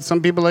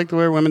 some people like to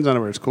wear women's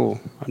underwear. It's cool.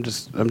 I'm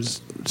just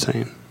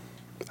saying.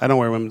 I don't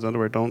wear women's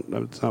underwear.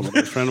 That's not what I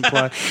was trying to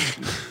imply.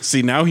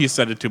 See, now he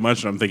said it too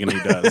much, and I'm thinking he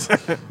does.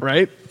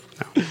 Right?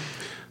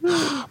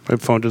 No. My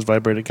phone just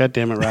vibrated. God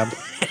damn it, Rob.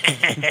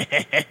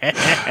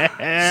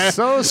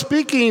 So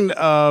speaking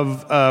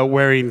of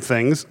wearing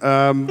things,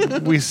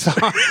 we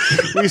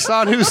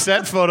saw new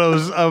set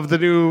photos of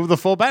the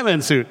full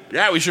Batman suit.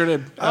 Yeah, we sure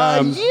did.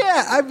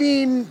 Yeah, I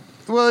mean...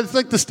 Well, it's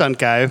like the stunt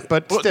guy,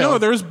 but still. No,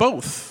 there's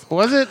both.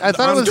 Was it? I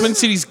thought on it was Twin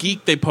Cities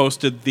Geek. They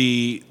posted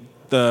the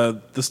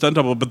stunt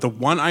double, but the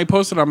one I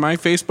posted on my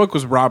Facebook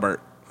was Robert.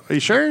 Are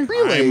you sure? I'm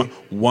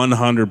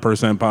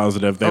 100%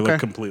 positive they Okay. look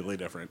completely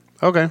different.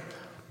 Okay.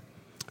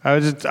 I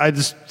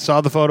just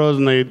saw the photos,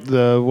 and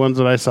the ones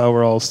that I saw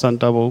were all stunt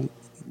double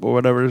or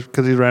whatever,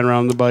 because he ran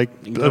around the bike.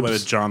 You can go by the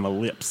John the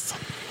Lips.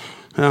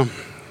 Yeah.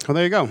 Well,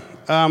 there you go.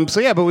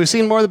 But we've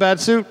seen more of the bat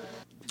suit.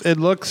 It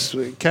looks,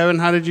 Kevin,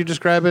 how did you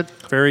describe it?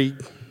 Very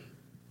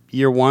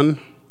year one.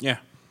 Yeah.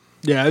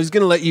 Yeah, I was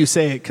going to let you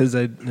say it because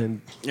Yeah,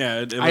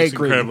 it I looks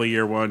agree. incredibly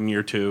year one,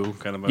 year two,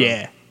 kind of.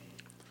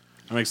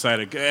 I'm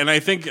excited, and I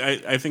think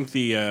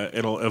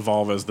it'll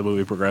evolve as the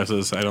movie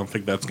progresses. I don't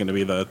think that's going to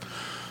be the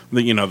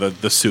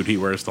suit he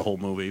wears the whole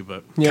movie,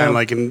 but Kind of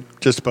like in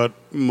just about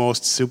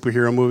most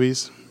superhero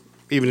movies,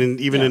 even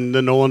in the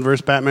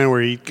Nolanverse Batman,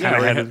 where he kind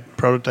of had a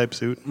prototype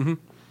suit. Mm-hmm.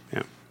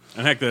 Yeah,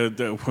 and heck,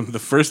 the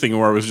first thing he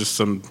wore was just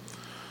some.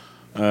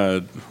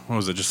 What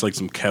was it? Just like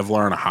some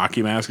Kevlar and a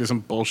hockey mask or some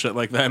bullshit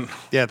like that.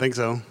 Yeah, I think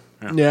so.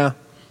 Yeah.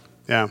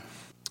 Yeah,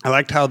 I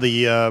liked how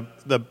the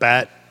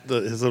bat,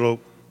 his little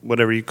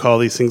whatever you call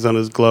these things on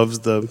his gloves,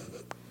 the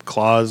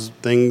claws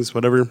things,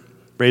 whatever,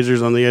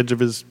 razors on the edge of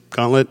his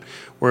gauntlet,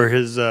 were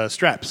his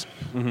straps.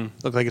 Mm-hmm.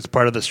 Look like it's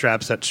part of the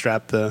straps that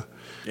strap the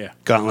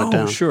gauntlet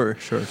down. Sure.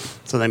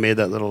 So they made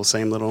that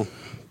same little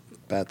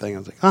bat thing. I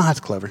was like, oh, that's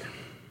clever.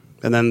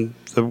 And then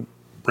the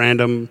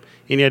random,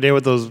 any idea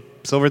what those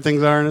silver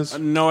things are in his?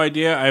 No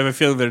idea. I have a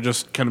feeling they're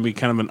just going to be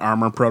kind of an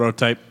armor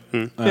prototype.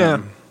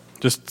 Yeah.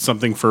 Just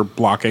something for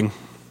blocking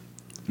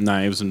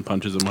knives and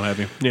punches and what have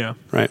you. Yeah.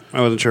 Right.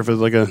 I wasn't sure if it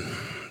was like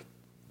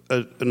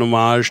an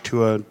homage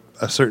to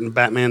a certain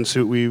Batman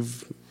suit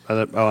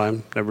I've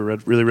never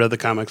really read the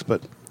comics,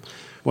 but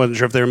Wasn't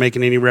sure if they were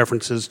making any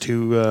references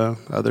to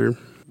other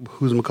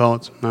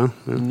who's-macallits. No?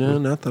 Yeah. No,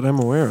 not that I'm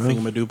aware of.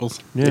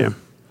 Thingamadoobles. Yeah.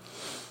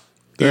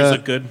 Ears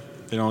look good.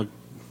 They don't look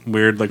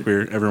weird like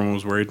everyone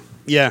was worried.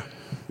 Yeah.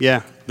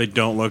 They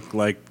don't look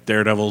like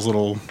Daredevil's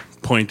little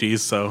pointies,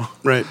 so.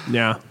 Right.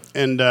 Yeah.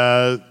 And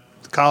the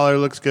collar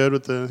looks good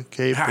with the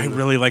cape. I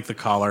really like the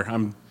collar.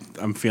 I'm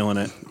feeling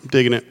it. I'm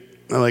digging it.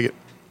 I like it.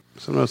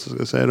 Something else I was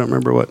going to say. I don't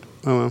remember what.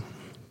 Oh, well.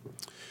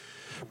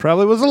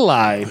 Probably was a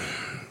lie.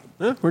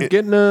 Yeah, we're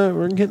getting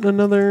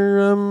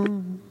another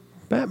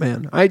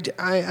Batman.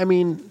 I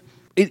mean,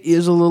 it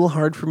is a little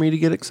hard for me to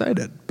get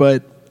excited,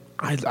 but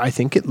I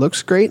think it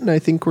looks great, and I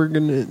think we're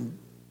gonna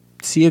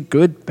see a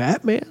good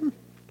Batman.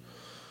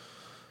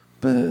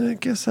 But I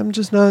guess I'm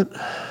just not.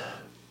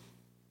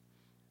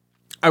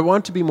 I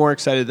want to be more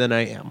excited than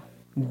I am,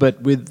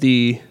 but with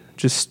the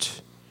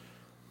just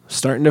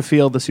starting to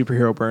feel the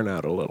superhero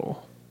burnout a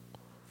little.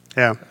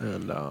 Yeah.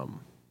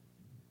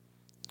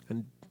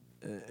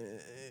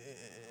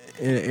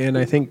 And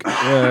I think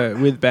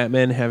with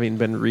Batman having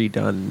been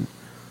redone,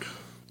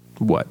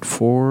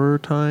 4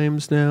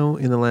 times now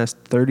in the last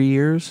 30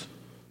 years?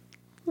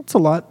 That's a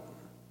lot.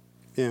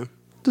 Yeah.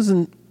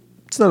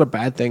 It's not a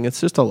bad thing. It's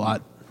just a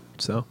lot.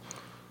 So.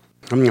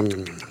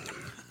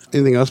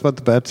 Anything else about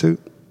the Batsuit?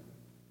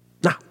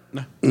 Nah.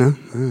 No?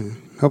 All right.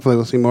 Hopefully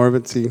we'll see more of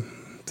it, see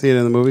it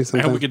in the movie I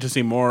sometime. hope we get to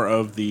see more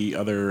of the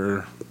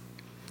other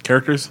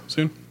characters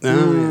soon.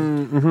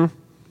 Mm-hmm.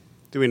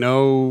 Do we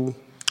know?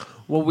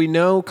 Well, we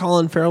know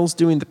Colin Farrell's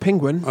doing the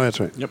Penguin. Oh, that's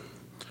right. Yep.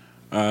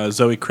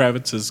 Zoe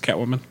Kravitz is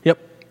Catwoman. Yep.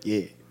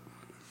 Yeah.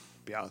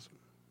 Be awesome.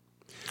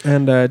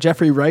 And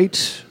Jeffrey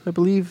Wright, I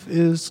believe,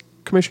 is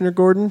Commissioner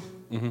Gordon.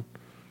 Mm-hmm.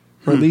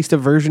 Or at least a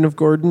version of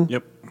Gordon.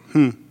 Yep.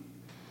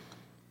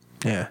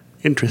 Yeah.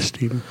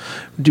 Interesting.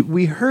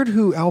 We heard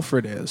who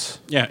Alfred is.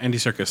 Yeah, Andy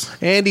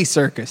Serkis. Andy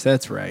Serkis,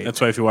 that's right.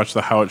 That's why if you watch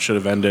the How It Should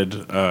Have Ended,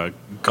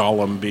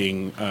 Gollum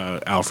being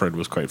Alfred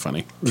was quite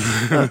funny.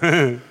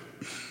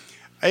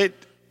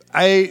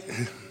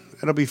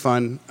 It'll be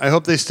fun. I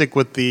hope they stick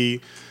with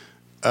the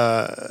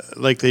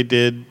like they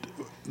did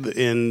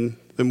in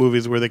the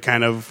movies where they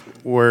kind of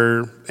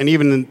were, and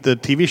even in the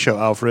TV show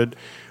Alfred,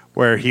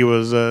 where he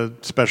was a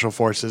special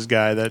forces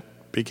guy that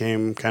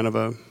became kind of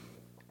a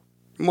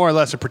more or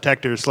less a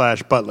protector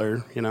 /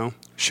 butler, you know.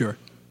 Sure.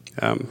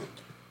 Kind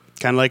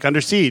of like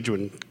Under Siege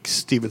when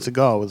Steven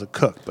Seagal was a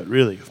cook, but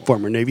really a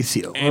former Navy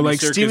SEAL. Or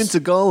like Steven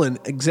Seagal in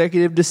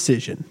Executive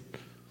Decision.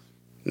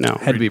 No.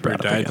 Had to be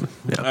brought up again.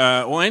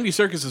 Yeah. Well, Andy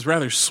Serkis is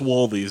rather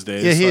swole these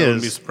days. Yeah, he so I is.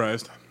 wouldn't be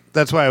surprised.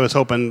 That's why I was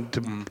hoping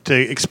to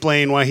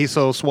explain why he's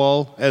so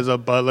swole as a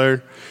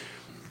butler.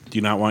 Do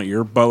you not want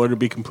your butler to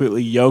be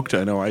completely yoked?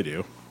 I know I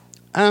do.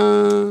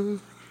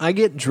 I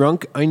get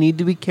drunk. I need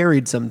to be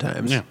carried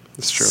sometimes. Yeah,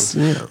 It's true.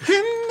 Yeah.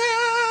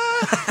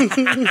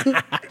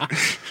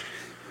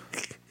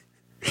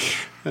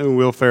 And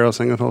Will Ferrell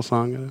sang that whole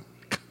song.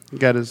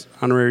 Got his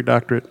honorary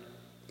doctorate.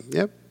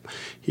 Yep,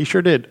 he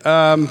sure did.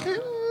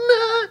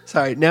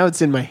 Sorry, now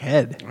it's in my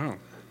head. Wow.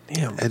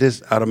 Damn. It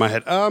is out of my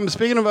head.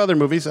 Speaking of other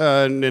movies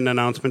and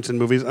announcements in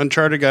movies,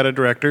 Uncharted got a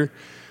director.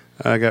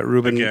 Got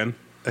Ruben Again.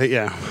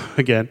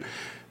 Again.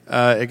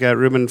 It got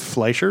Ruben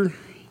Fleischer.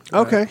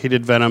 Okay. He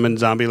did Venom and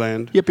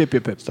Zombieland.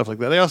 Yep. Stuff like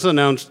that. They also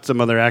announced some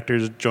other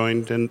actors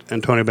joined: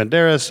 Antonio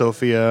Banderas,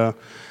 Sophia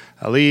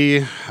Ali,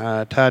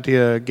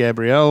 Tatia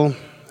Gabrielle.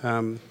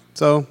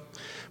 So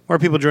more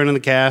people joining the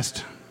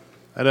cast.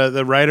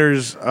 The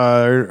writers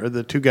are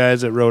the 2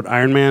 guys that wrote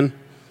Iron Man.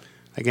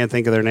 I can't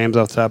think of their names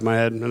off the top of my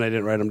head, and I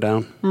didn't write them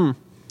down.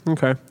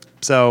 Okay.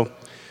 So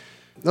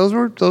those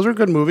were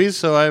good movies.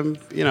 So I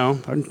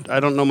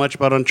don't know much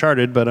about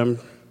Uncharted, but I'm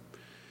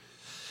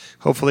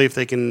hopefully if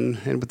they can,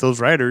 and with those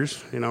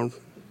writers,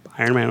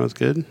 Iron Man was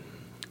good.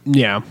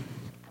 Yeah.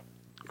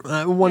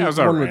 One it was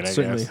all would right, I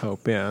certainly guess.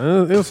 hope.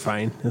 Yeah, it was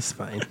fine. It's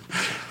fine.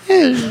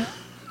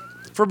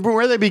 From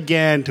where they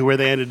began to where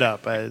they ended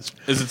up, Is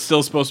it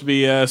still supposed to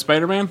be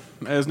Spider-Man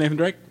as Nathan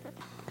Drake?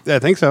 I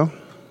think so.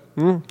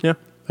 Yeah.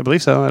 I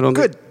believe so. I don't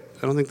Good.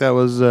 think that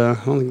was. I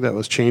don't think that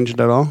was changed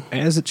at all.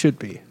 As it should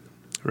be.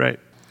 Right.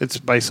 It's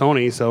by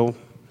Sony, so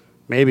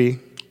maybe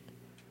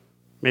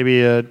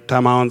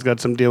Tom Holland's got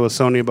some deal with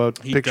Sony about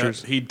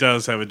pictures. He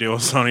does have a deal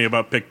with Sony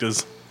about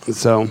Pictures.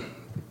 So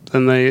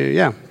then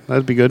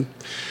that'd be good.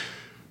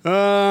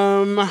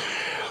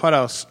 What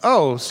else?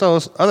 Oh, so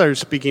other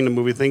speaking of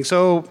movie things.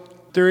 So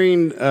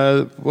during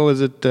what was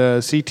it?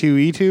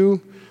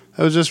 C2E2.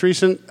 That was just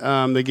recent.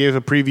 They gave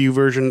a preview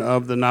version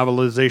of the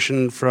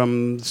novelization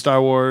from Star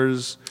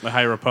Wars. The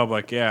High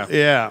Republic, yeah.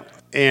 Yeah,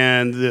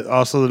 and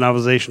also the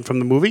novelization from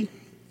the movie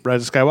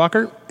Rise of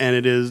Skywalker, and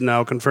it is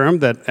now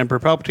confirmed that Emperor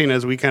Palpatine,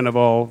 as we kind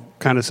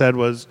of said,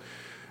 was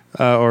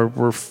or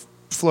were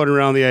floating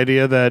around the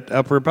idea that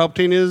Emperor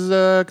Palpatine is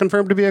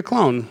confirmed to be a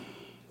clone.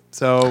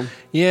 So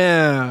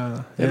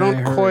Yeah. they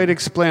don't quite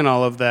explain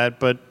all of that,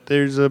 but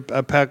there's a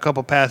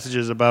couple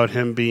passages about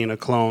him being a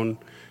clone,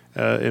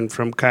 and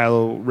from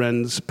Kylo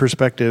Ren's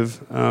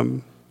perspective.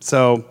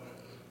 So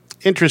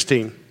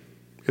interesting.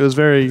 It was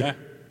very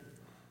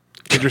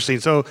interesting.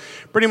 So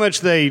pretty much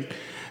they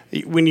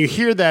when you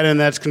hear that and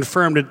that's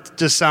confirmed, it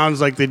just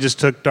sounds like they just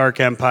took Dark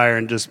Empire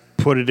and just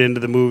put it into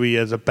the movie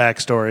as a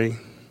backstory,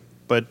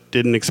 but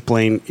didn't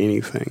explain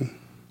anything.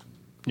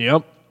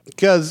 Yep.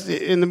 Because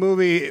in the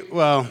movie,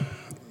 well,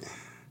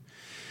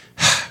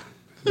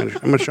 I'm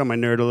going to show my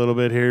nerd a little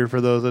bit here for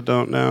those that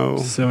don't know.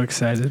 So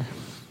excited.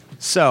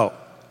 So,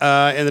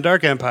 in the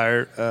Dark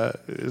Empire,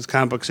 his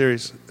comic book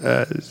series,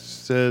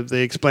 so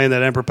they explain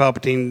that Emperor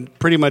Palpatine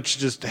pretty much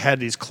just had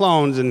these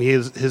clones, and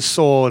his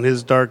soul and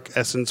his dark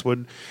essence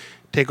would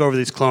take over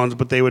these clones,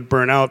 but they would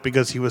burn out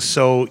because he was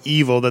so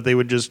evil that they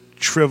would just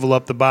shrivel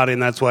up the body,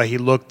 and that's why he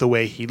looked the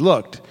way he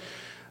looked.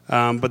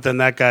 But then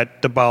that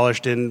got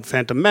demolished in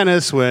Phantom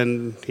Menace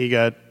when he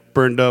got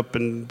burned up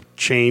and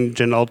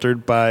changed and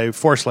altered by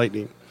Force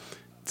lightning.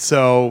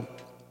 So,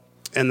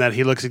 and that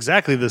he looks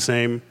exactly the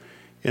same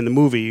in the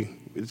movie,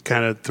 it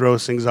kind of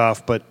throws things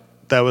off, but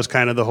that was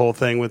kind of the whole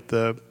thing with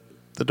the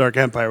Dark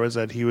Empire, was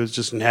that he was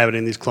just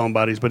inhabiting these clone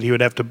bodies, but he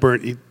would have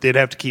to they'd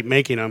have to keep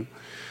making them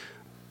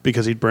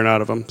because he'd burn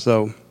out of them.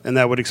 So, and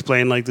that would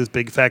explain like this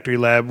big factory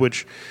lab,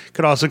 which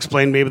could also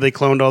explain maybe they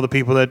cloned all the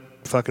people that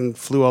fucking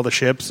flew all the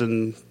ships,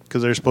 and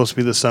because they're supposed to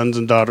be the sons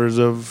and daughters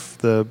of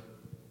the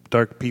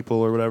dark people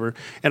or whatever.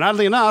 And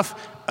oddly enough,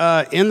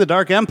 in the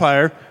Dark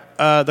Empire,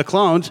 the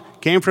clones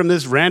came from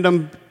this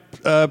random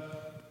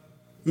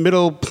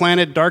middle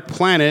planet, dark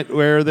planet,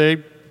 where they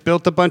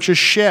built a bunch of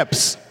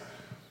ships.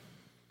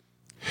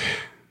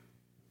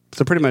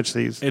 So pretty much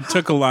these. It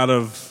took a lot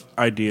of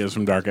ideas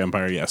from Dark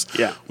Empire, yes.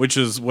 Yeah. Which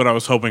is what I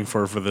was hoping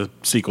for the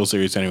sequel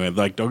series anyway.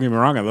 Like, don't get me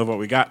wrong, I love what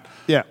we got.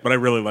 Yeah. But I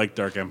really like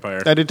Dark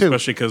Empire. I did too.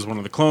 Especially because one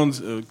of the clones,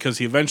 because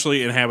he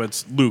eventually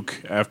inhabits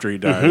Luke after he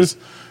dies.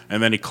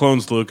 And then he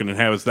clones Luke and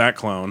inhabits that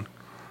clone.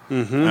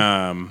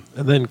 And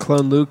then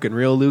clone Luke and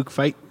real Luke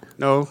fight?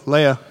 No,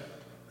 Leia.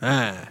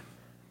 Ah.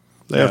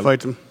 Leia Yeah.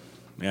 fights him.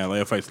 Yeah,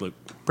 Leia fights Luke.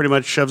 Pretty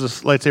much shoves a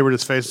lightsaber in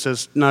his face and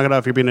says, "Knock it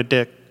off, you're being a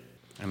dick."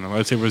 And the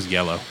lightsaber was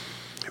yellow.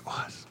 It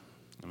was.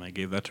 And I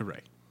gave that to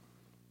Rey.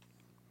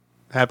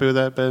 Happy with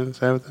that, Ben?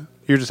 Happy with that?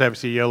 You're just happy to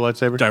see a yellow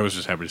lightsaber? I was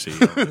just happy to see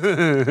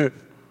you.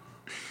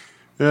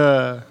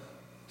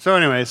 So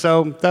anyway,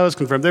 so that was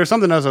confirmed. There was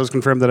something else that was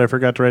confirmed that I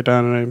forgot to write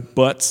down, and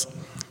Butts.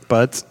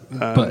 Butts.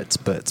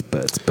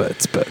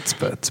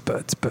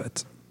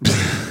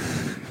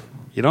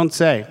 You don't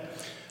say.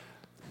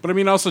 But I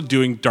mean, also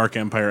doing Dark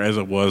Empire as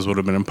it was would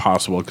have been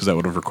impossible because that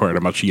would have required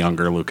a much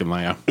younger Luke and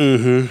Leia.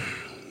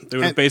 Mm-hmm. They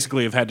would have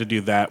basically have had to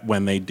do that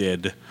when they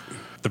did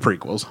the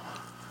prequels.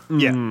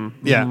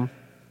 Yeah.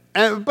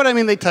 But I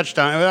mean, they touched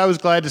on it. I was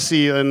glad to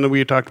see, and we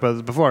had talked about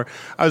this before,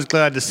 I was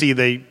glad to see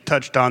they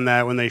touched on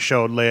that when they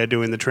showed Leia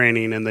doing the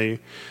training, and they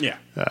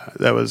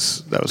that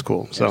was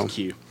cool. So That's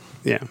cute.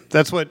 yeah,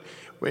 that's what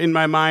in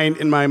my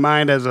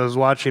mind as I was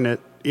watching it,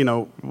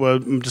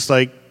 I'm just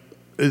like,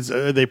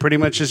 are they pretty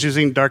much just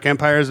using Dark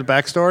Empire as a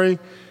backstory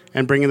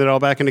and bringing it all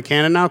back into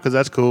canon now? Because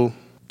that's cool.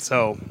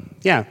 So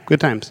yeah, good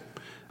times.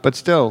 But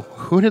still,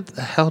 who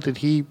the hell did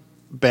he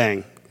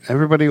bang?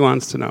 Everybody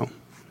wants to know.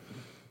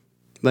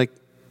 Like,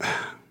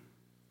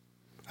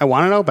 I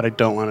want to know, but I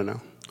don't want to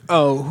know.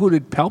 Oh, who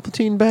did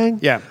Palpatine bang?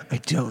 Yeah. I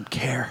don't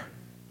care.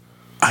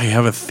 I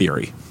have a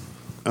theory.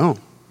 Oh,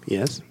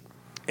 yes.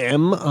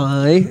 Am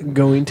I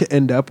going to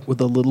end up with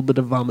a little bit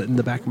of vomit in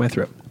the back of my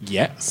throat?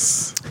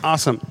 Yes.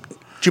 Awesome.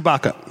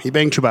 Chewbacca. He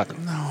banged Chewbacca.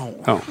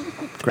 No. Oh,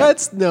 great.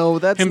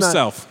 That's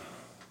Himself.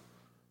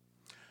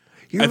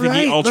 Not, I think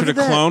he altered a look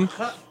at that. clone.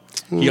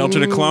 He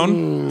altered a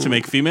clone to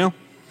make female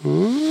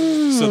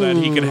so that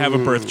he could have a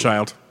birth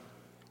child.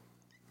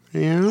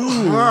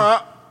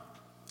 Yeah.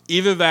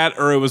 Either that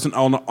or it was an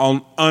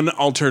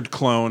unaltered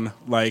clone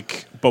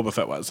like Boba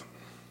Fett was.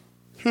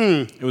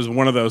 It was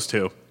one of those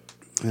two,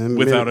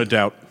 without a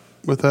doubt.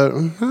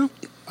 I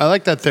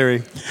like that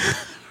theory.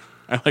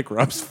 I like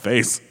Rob's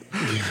face.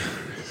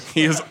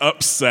 He is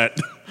upset.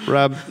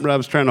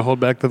 Rob's trying to hold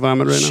back the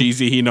vomit right now.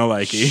 Cheesy, he no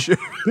likey.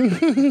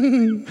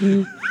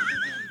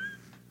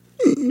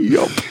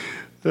 Yup.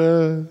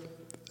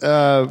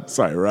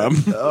 Sorry, Rob.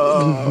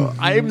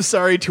 I'm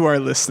sorry to our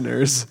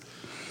listeners.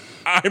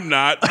 I'm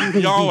not.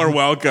 Y'all are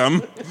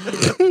welcome.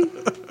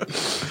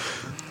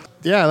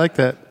 Yeah, I like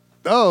that.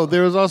 Oh,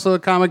 there was also a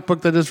comic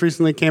book that just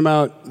recently came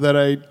out that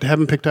I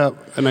haven't picked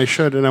up, and I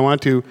should, and I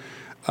want to.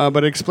 But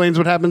it explains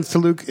what happens to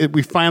Luke.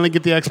 We finally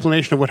get the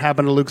explanation of what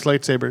happened to Luke's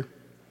lightsaber.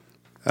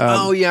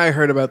 Oh, yeah, I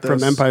heard about this.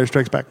 From Empire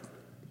Strikes Back.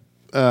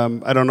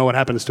 I don't know what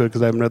happens to it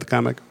because I haven't read the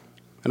comic.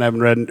 And I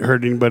haven't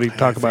heard anybody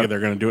talk about it. They're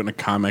going to do it in a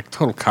comic.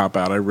 Total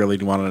cop-out. I really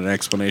wanted an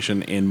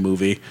explanation in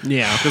movie.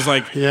 Yeah. Because,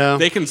 Yeah.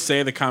 they can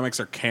say the comics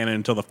are canon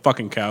until the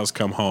fucking cows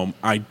come home.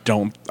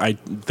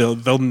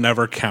 They'll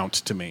never count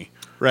to me.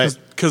 Right.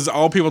 Because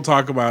all people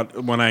talk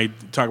about when I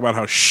talk about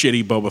how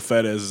shitty Boba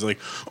Fett is like,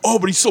 oh,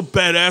 but he's so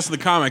badass in the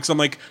comics. I'm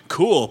like,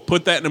 cool,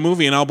 put that in a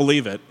movie and I'll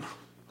believe it.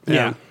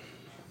 Yeah.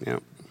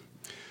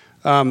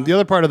 The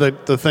other part of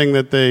the thing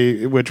that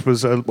which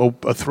was a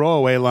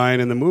throwaway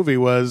line in the movie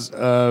was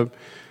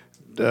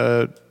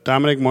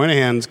Dominic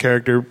Moynihan's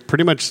character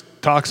pretty much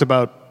talks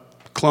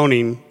about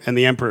cloning and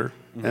the Emperor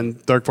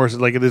and Dark Forces.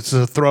 Like, it's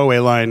a throwaway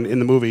line in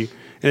the movie.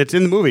 And it's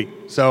in the movie.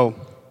 So,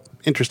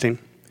 interesting.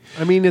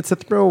 I mean, it's a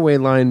throwaway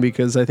line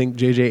because I think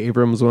J.J.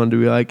 Abrams wanted to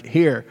be like,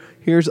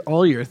 here's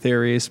all your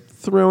theories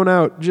thrown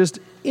out just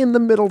in the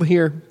middle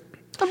here.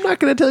 I'm not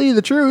going to tell you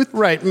the truth.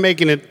 Right,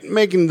 making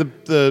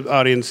the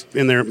audience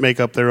in there make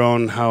up their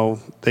own how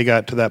they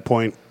got to that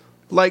point.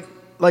 Like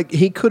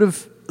he could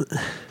have.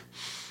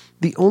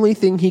 The only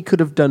thing he could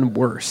have done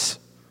worse.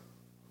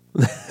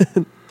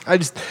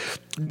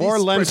 More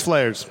lens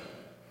flares.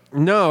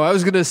 No, I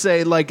was going to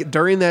say, like,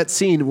 during that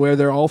scene where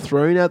they're all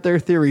throwing out their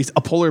theories,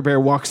 a polar bear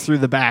walks through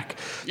the back.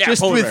 Yeah,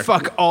 just polar with bear.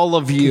 fuck all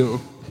of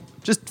you.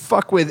 Just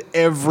fuck with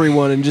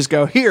everyone and just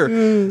go, here,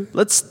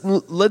 let's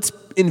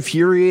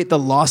infuriate the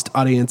lost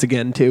audience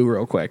again, too,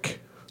 real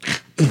quick.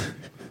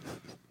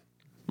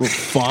 Little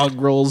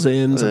fog rolls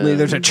in. Suddenly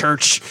there's a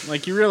church.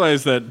 Like, you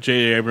realize that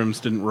J.J. Abrams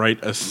didn't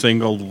write a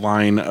single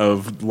line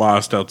of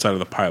Lost outside of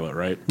the pilot,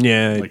 right?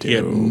 Yeah, Like, he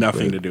had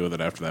nothing to do with it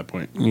after that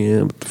point.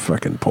 Yeah, but the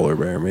fucking polar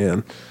bear,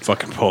 man.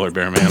 Fucking polar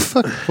bear, man.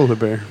 Polar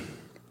bear.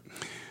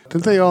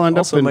 Didn't they all end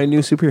Also, up in... my new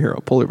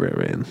superhero, polar bear,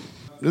 man.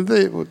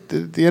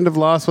 The end of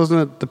Lost,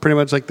 wasn't it pretty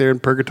much like they're in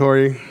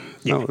purgatory?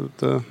 Yeah.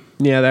 No,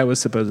 Yeah, that was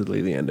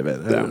supposedly the end of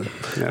it.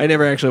 Yeah. I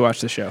never actually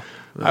watched the show.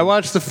 I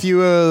watched a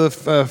few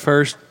of the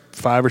first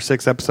 5 or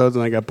 6 episodes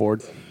and I got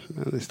bored.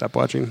 They stopped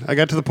watching. I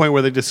got to the point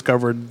where they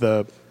discovered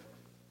the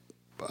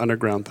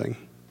underground thing.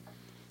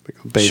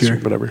 Like a base Sure. or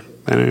whatever.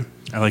 Anyway,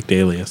 I liked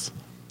Alias.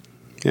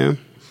 yeah.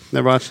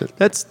 Never watched it.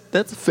 That's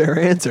a fair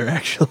answer,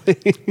 actually.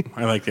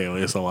 I liked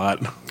Alias a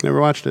lot. Never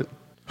watched it.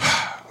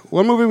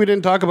 One movie we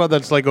didn't talk about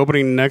that's like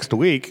opening next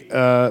week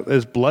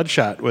is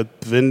Bloodshot with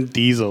Vin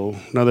Diesel.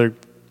 Another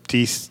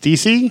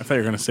DC? I thought you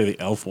were going to say the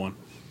Elf one.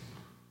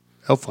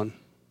 Elf one.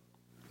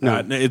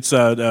 No. It's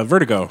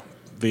Vertigo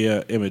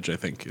via Image, I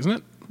think, isn't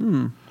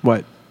it?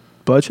 What?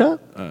 Bloodshot?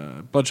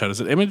 Bloodshot. Is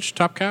it Image,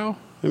 Top Cow?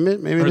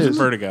 Maybe Or it is is. it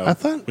Vertigo? I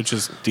thought Which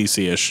is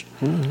DC-ish.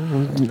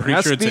 Pretty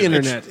Ask sure it's the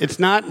Image. internet. it's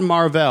not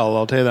Marvel.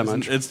 I'll tell you that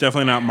much. It's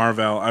definitely not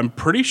Marvel. I'm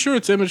pretty sure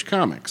it's Image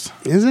Comics.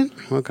 Is it?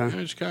 Okay.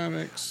 Image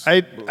Comics.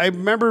 I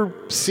remember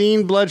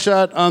seeing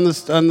Bloodshot in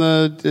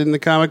the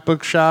comic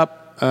book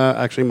shop.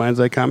 Actually, Mind's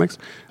Eye Comics.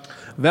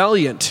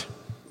 Valiant.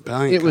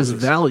 Valiant It was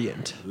Comics.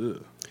 Valiant.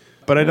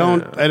 But I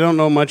don't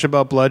know much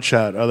about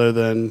Bloodshot other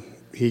than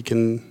he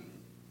can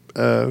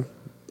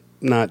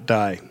not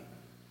die.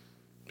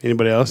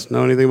 Anybody else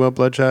know anything about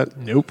Bloodshot?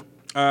 Nope.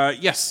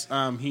 Yes.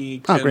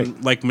 He Oh, can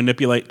great. like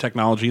manipulate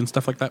technology and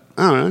stuff like that.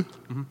 I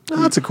don't know.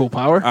 Oh, that's a cool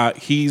power.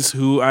 He's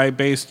who I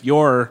based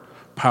your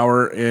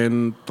power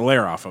in the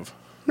lair off of.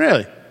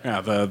 Really?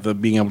 Yeah, the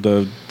being able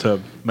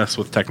to mess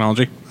with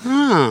technology.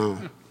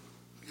 Oh,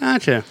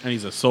 gotcha. And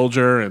he's a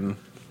soldier and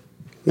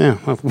Yeah,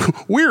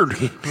 weird.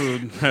 who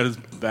had his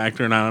back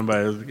turned on him by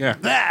his, yeah.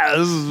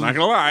 This is- Not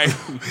gonna lie,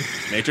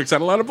 Matrix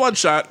had a lot of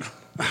bloodshot.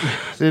 I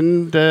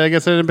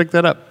guess I didn't pick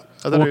that up.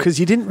 Well, because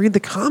you didn't read the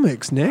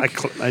comics, Nick.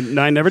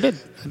 I never did.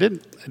 I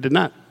did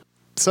not.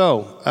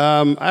 So,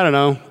 I don't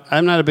know.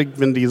 I'm not a big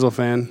Vin Diesel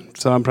fan,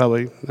 so I'm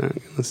probably not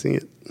going to see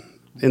it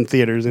in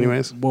theaters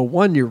anyways. Well,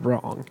 one, you're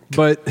wrong.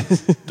 But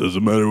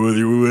Doesn't matter whether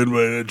you win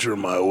by inch or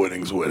my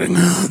winning's winning.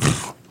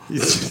 That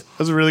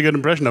was a really good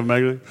impression of him,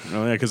 actually.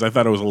 Oh yeah, because I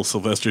thought it was a little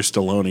Sylvester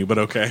Stallone, but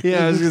okay.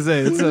 yeah, I was going to say,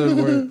 it's a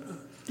word.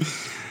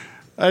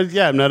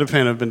 Yeah, I'm not a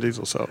fan of Vin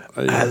Diesel, so.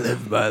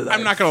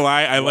 I'm not gonna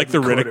lie, I like the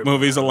Riddick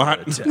movies a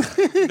lot.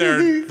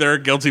 they're a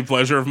guilty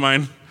pleasure of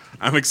mine.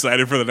 I'm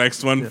excited for the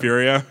next one,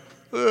 Furia.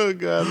 Oh,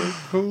 God.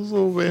 That's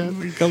so bad.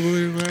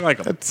 I like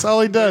them. That's all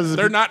he does.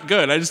 They're not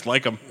good. I just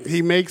like them.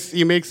 He makes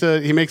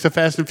a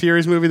Fast and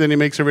Furious movie, then he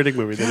makes a Riddick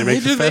movie, then he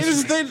makes a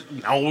Fast.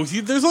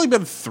 There's only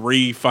been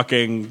 3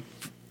 fucking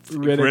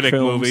Riddick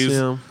films, movies.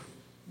 yeah.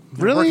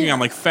 They're Really? working on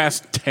like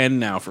Fast 10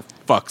 now, for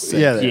fuck's sake.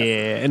 Yeah,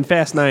 Yeah, and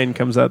Fast 9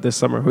 comes out this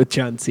summer with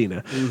John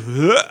Cena.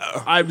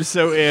 I'm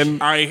so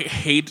in. I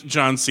hate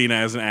John Cena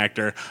as an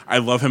actor. I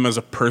love him as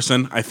a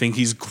person. I think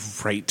he's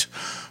great.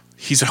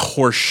 He's a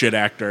horse shit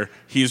actor.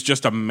 He's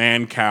just a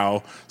man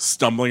cow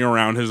stumbling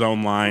around his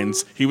own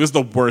lines. He was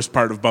the worst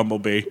part of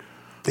Bumblebee.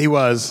 He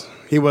was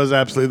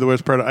absolutely the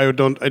worst part. I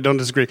don't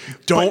disagree.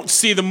 Don't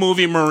see the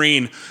movie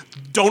Marine.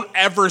 Don't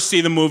ever see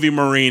the movie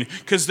Marine,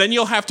 because then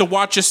you'll have to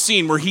watch a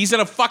scene where he's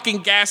in a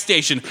fucking gas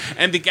station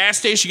and the gas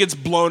station gets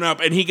blown up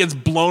and he gets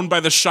blown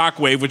by the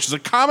shockwave, which is a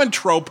common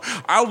trope.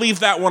 I'll leave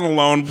that one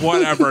alone,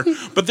 whatever.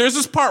 But there's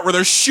this part where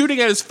they're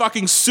shooting at his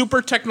fucking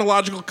super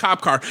technological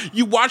cop car.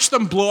 You watch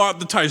them blow out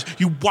the tires.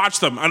 You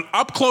watch them, an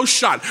up-close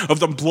shot of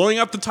them blowing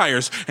out the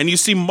tires, and you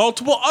see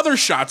multiple other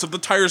shots of the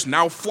tires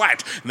now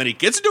flat. And then he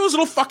gets into his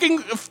little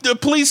fucking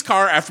police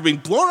car after being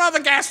blown out of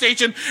the gas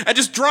station and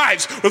just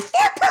drives with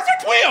 4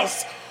 perfect wheels.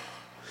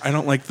 I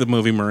don't like the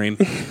movie Marine.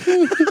 I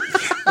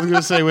was going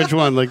to say which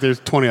one. Like, there's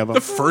 20 of them.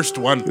 The first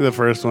one. The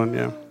first one,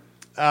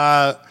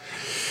 yeah.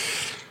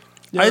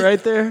 You're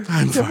right there.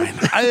 I'm fine.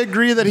 I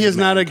agree that he is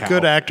not a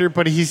good actor,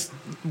 but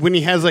when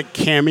he has like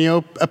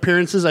cameo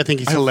appearances, I think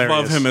he's I hilarious.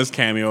 love him as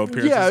cameo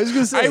appearances. Yeah, I was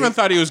gonna say. I even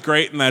thought he was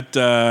great in that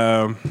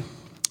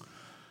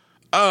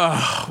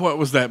What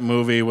was that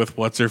movie with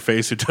what's her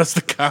face who does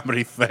the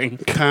comedy thing?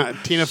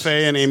 Tina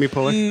Fey and Amy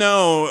Poehler.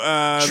 No,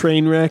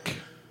 Trainwreck.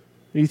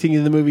 Are you thinking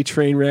of the movie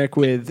Trainwreck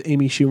with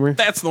Amy Schumer?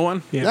 that's the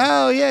one. Yeah.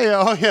 Oh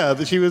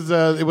yeah. She was.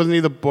 It wasn't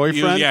he the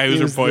boyfriend? He was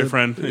her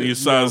boyfriend. And you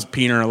saw his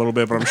peener a little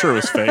bit, but I'm sure it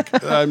was fake.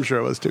 I'm sure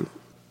it was too.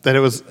 That it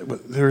was.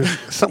 There was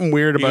something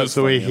weird about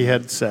the way he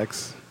had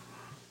sex.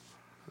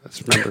 Let's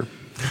remember.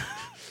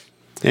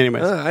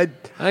 Anyways,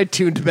 I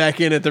tuned back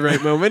in at the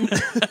right moment.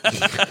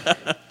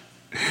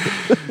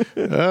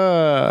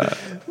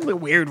 The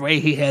weird way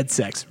he had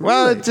sex.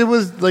 well, Really? it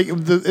was like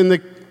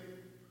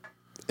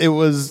it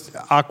was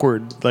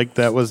awkward. Like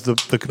that was the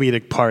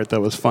comedic part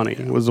that was funny.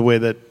 It was the way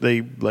that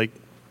they like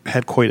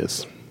had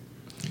coitus.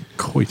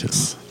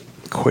 Coitus.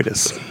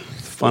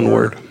 Fun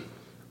word.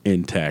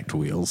 Intact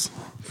wheels.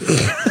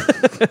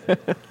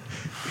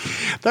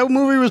 That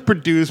movie was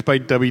produced by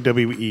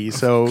WWE,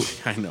 so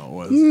I know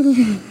it was.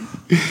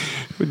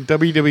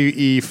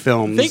 WWE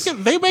Films.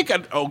 They make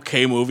an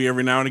okay movie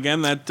every now and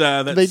again. That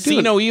They do.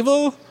 See No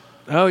Evil.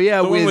 Oh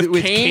yeah, The one with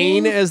with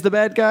Kane Kane? as the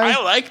bad guy.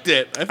 I liked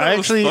it. I thought it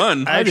was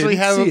fun. I actually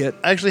didn't have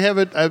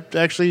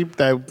see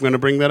it. I'm going to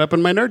bring that up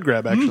in my nerd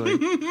grab. Actually,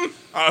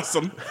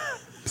 Awesome.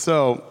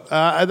 so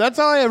that's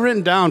all I have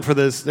written down for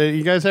this.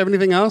 You guys have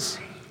anything else?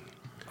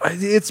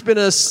 It's been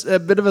a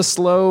bit of a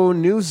slow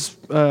news.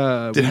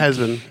 It has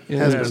been. It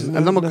has been.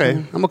 And I'm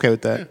okay. I'm okay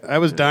with that. I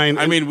was dying.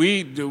 I mean,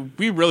 we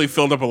really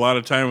filled up a lot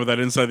of time with that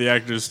Inside the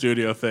Actors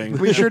Studio thing.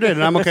 we sure did,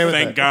 and I'm okay with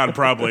Thank that. God,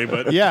 probably.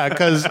 But Yeah,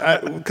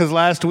 because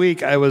last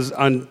week I was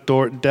on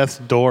death's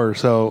door,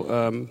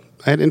 so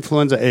I had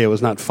influenza A. It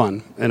was not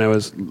fun, and I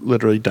was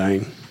literally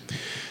dying.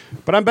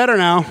 But I'm better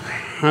now.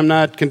 I'm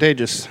not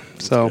contagious,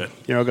 so Good.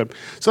 you're all good.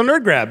 So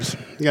nerd grabs.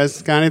 You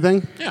guys got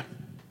anything? yeah.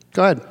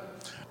 Go ahead.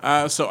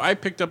 So I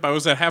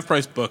was at Half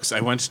Price Books.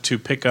 I went to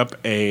pick up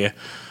a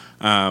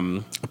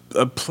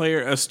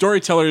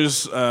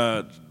storyteller's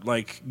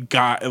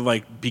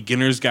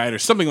beginner's guide or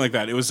something like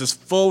that. It was this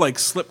full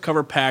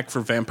slipcover pack for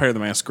Vampire the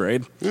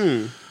Masquerade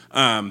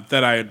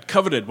that I had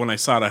coveted when I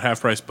saw it at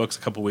Half Price Books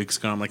a couple weeks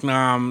ago. I'm like,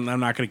 nah, I'm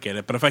not going to get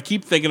it. But if I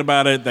keep thinking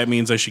about it, that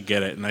means I should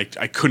get it. And I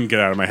couldn't get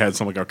it out of my head,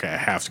 so I'm like, okay, I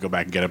have to go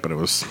back and get it. But it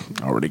was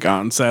already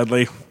gone,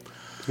 sadly.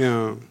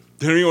 Yeah.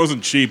 And it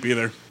wasn't cheap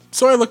either.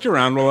 So I looked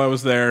around while I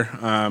was there,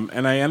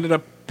 and I ended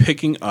up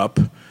picking up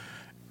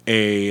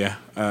they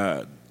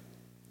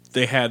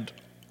had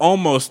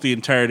almost the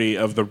entirety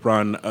of the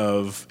run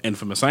of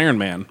Infamous Iron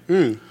Man.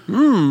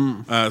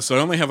 So I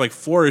only have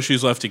 4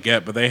 issues left to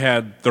get, but they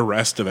had the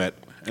rest of it.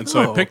 And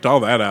so I picked all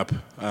that up.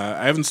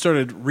 I haven't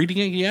started reading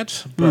it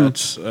yet,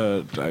 but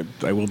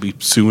I will be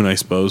soon, I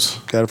suppose.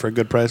 Got it for a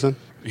good price then?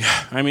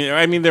 Yeah, I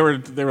mean they were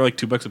like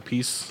 $2 a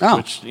piece, Oh.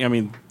 which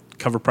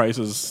cover price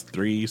is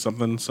 $3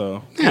 something,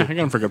 so yeah, I got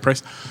them for a good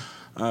price.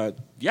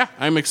 Yeah,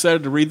 I'm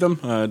excited to read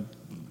them.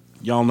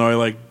 Y'all know I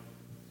like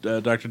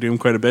Dr. Doom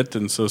quite a bit,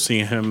 and so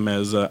seeing him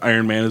as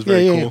Iron Man is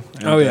very cool.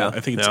 And, Oh, yeah. I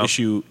think it's Yeah.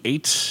 issue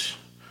 8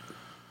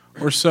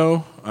 or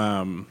so.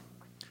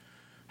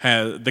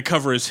 The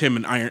cover is him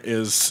and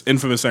is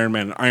Infamous Iron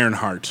Man and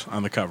Ironheart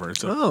on the cover.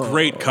 It's a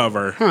great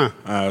cover.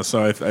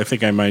 So I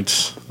think I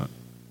might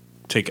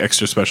take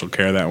extra special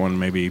care of that one.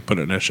 Maybe put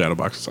it in a shadow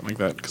box or something like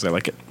that because I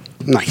like it.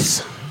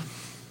 Nice.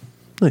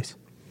 Nice.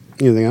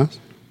 Anything else?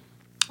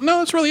 No,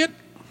 that's really it.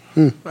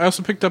 I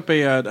also picked up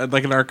an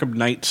Arkham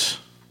Knight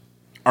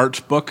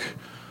art book,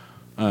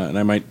 and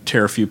I might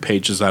tear a few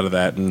pages out of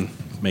that and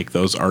make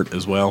those art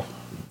as well.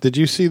 Did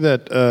you see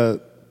that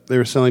they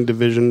were selling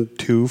Division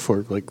 2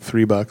 for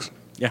 $3?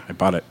 Yeah, I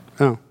bought it.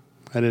 Oh,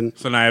 I didn't.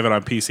 So now I have it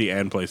on PC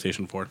and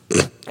PlayStation 4.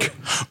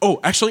 Oh,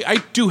 actually, I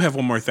do have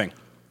one more thing.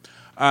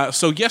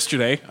 So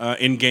yesterday,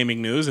 in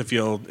gaming news, if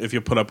you'll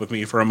put up with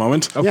me for a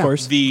moment, Of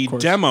course. the Of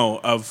course. demo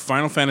of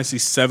Final Fantasy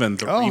VII,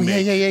 the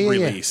remake,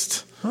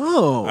 released.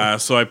 Oh.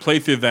 So I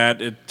played through that.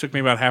 It took me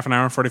about half an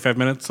hour, 45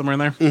 minutes, somewhere in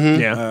there.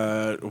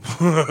 Yeah.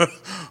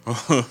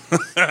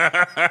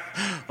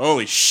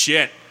 Holy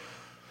shit.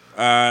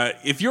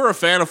 If you're a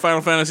fan of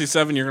Final Fantasy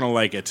VII, you're going to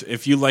like it.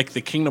 If you like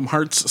the Kingdom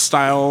Hearts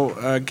style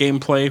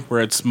gameplay,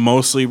 where it's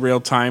mostly real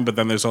time, but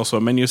then there's also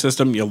a menu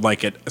system, you'll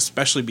like it,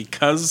 especially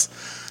because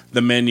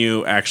the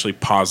menu actually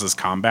pauses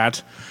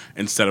combat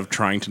instead of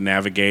trying to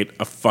navigate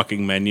a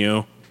fucking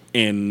menu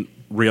in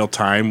real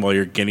time while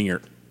you're getting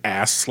your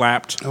ass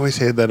slapped. I always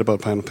hated that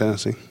about Final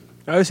Fantasy.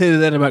 I always hated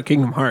that about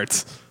Kingdom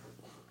Hearts.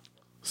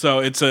 So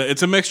it's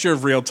a mixture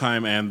of real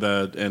time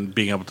and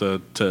being able to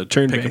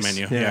Turn pick based,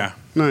 a menu. yeah. Yeah.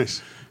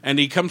 Nice. And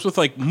he comes with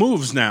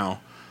moves now.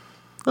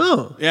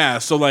 Oh. Yeah,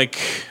 so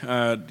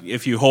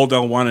if you hold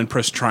L1 and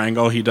press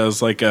triangle, he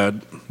does a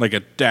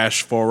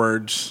dash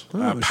forward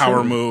power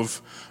sure.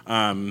 move.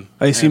 I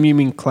assume you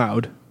mean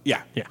Cloud.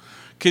 Yeah. Yeah.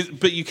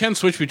 But you can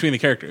switch between the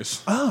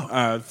characters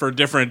for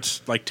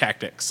different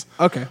tactics.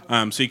 Okay.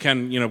 So you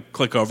can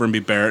click over and be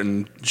Barrett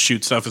and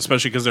shoot stuff,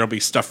 especially because there'll be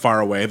stuff far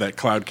away that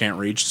Cloud can't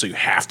reach. So you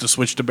have to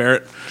switch to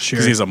Barrett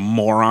because he's a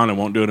moron and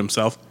won't do it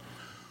himself.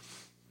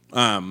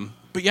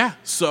 But yeah,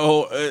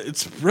 so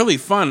it's really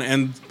fun,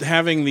 and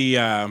having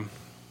the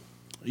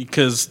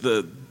because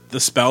the the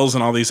spells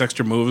and all these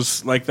extra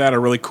moves like that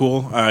are really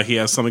cool. He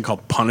has something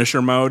called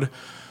Punisher mode,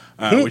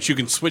 which you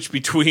can switch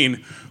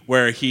between,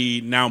 where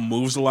he now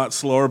moves a lot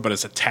slower, but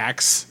his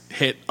attacks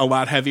hit a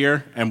lot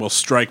heavier and will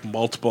strike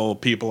multiple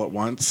people at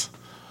once.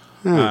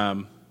 They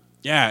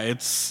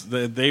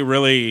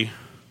really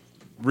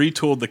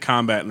retooled the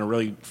combat in a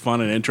really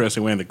fun and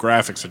interesting way, and the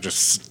graphics are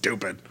just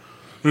stupid.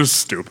 They're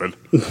stupid.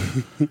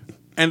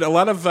 And a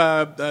lot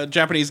of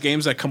Japanese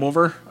games that come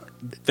over,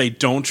 they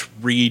don't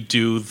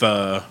redo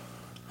the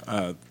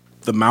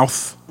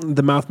mouth.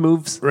 The mouth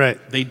moves? Right.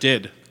 They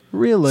did.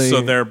 Really?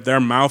 So their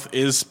mouth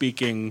is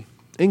speaking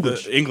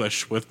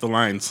English with the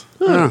lines.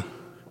 Oh.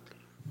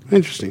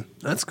 Interesting.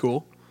 That's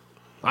cool.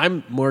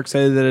 I'm more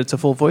excited that it's a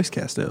full voice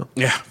cast now.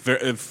 Yeah,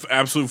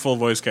 absolute full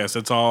voice cast.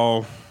 It's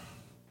all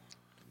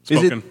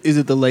spoken. Is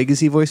it the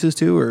legacy voices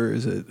too, or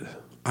is it?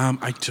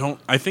 I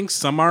think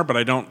some are, but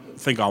I don't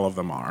think all of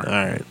them are. All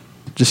right.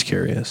 Just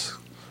curious.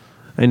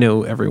 I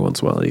know every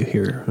once in a while you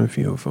hear a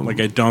few of them.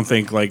 Like I don't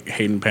think like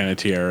Hayden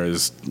Panettiere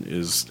is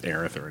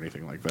Aerith or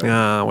anything like that.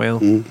 Ah,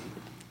 well.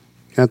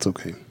 That's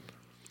okay.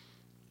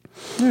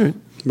 All right.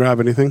 Rob,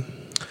 anything?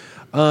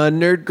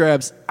 Nerd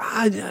grabs.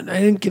 I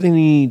didn't get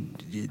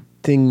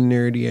anything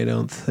nerdy, I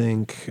don't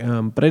think.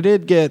 But I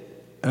did get...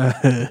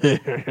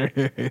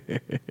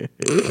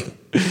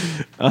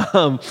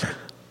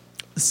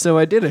 so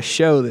I did a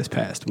show this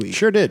past week.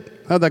 Sure did.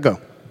 How'd that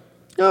go?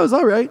 Oh, it was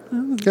all right.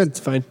 Good. It's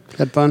fine.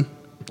 Had fun?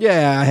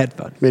 Yeah, I had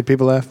fun. Made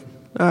people laugh?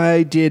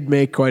 I did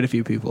make quite a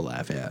few people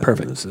laugh. Yeah,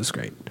 Perfect. This is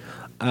great.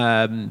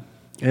 And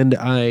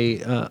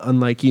I,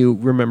 unlike you,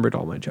 remembered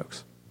all my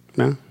jokes.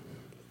 No?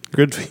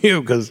 Good for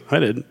you, because I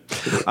didn't.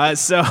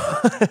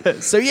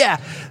 So yeah,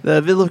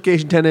 the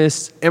Vilification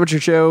Tennis amateur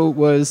show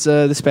was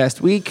this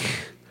past week,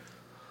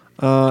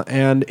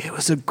 and it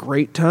was a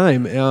great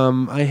time.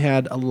 I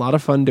had a lot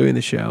of fun doing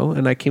the show,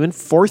 and I came in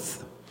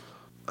fourth.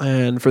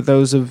 And for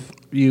those of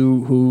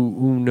you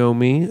who know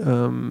me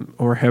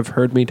or have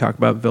heard me talk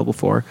about Vil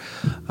before,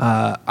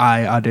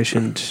 I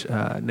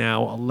auditioned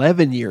now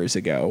 11 years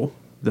ago,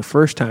 the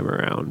first time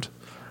around,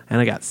 and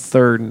I got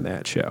third in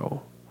that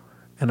show.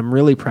 And I'm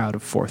really proud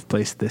of fourth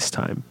place this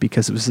time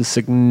because it was a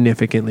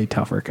significantly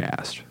tougher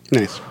cast.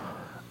 Nice.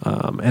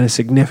 And a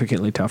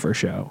significantly tougher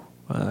show.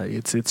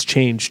 It's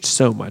changed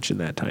so much in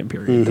that time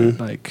period that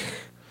like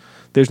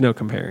there's no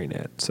comparing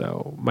it.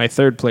 So my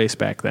third place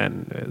back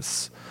then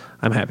is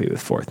I'm happy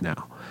with fourth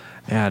now.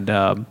 And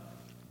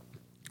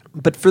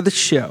but for the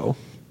show,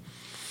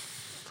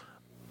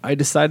 I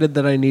decided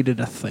that I needed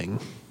a thing.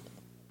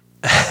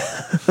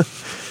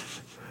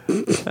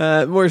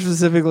 More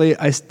specifically,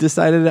 I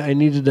decided I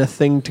needed a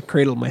thing to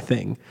cradle my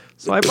thing.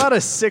 So I bought a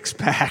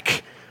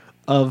 6-pack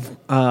of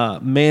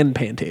man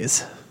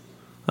panties.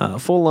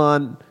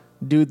 Full-on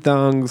dude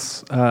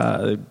thongs,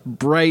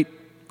 bright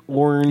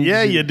orange,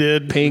 Yeah, you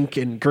did. pink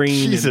and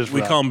green. Jesus, We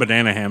Rob. call them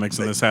banana hammocks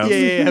in this house.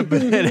 Yeah,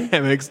 banana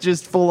hammocks.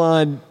 Just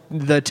full-on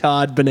the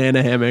Todd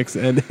banana hammocks.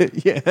 And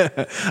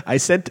yeah, I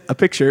sent a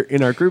picture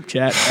in our group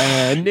chat,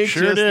 and Nick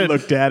Sure just did.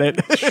 looked at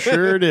it.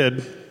 Sure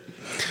did.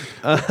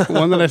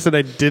 One that I said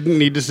I didn't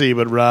need to see,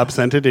 but Rob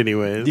sent it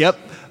anyways. Yep.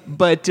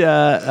 But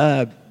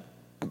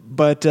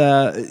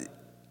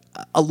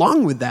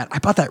along with that, I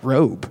bought that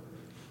robe.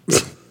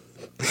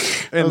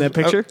 And that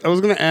picture? I was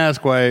going to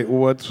ask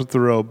what's with the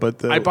robe,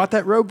 but I bought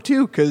that robe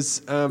too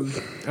because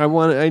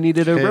I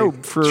needed a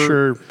robe for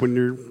sure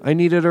when I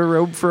needed a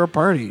robe for a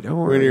party. Don't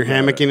worry. you're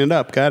about hammocking it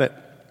up. Got it.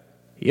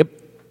 Yep.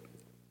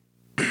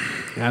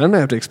 I don't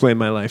have to explain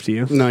my life to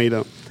you. No, you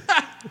don't.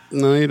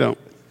 No, you don't.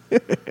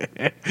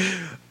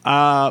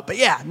 But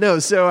yeah, no.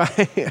 So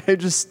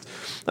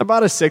I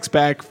bought a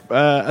 6-pack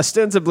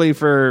ostensibly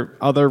for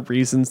other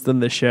reasons than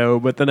the show.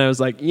 But then I was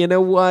like, you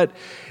know what?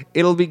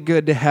 It'll be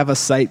good to have a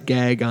sight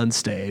gag on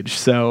stage.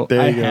 So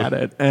There I you go. had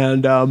it,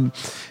 and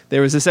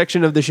there was a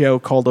section of the show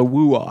called a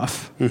woo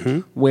off,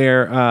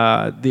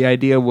 where the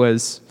idea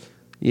was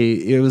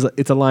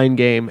it's a line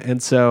game,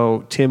 and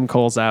so Tim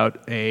calls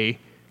out a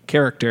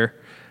character,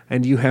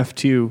 and you have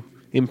to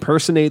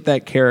impersonate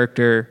that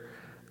character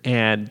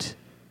and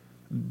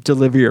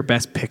deliver your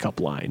best pickup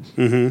line.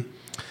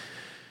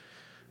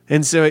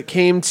 And so it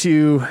came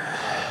to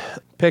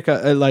pick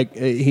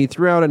he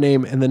threw out a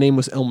name, and the name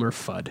was Elmer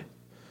Fudd.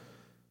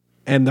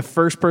 And the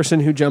first person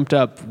who jumped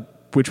up,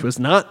 which was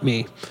not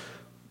me,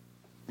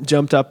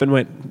 jumped up and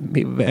went,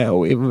 "Be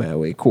very,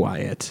 very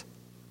quiet.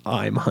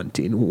 I'm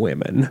hunting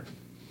women."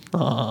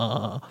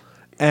 And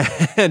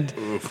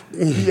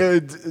yeah,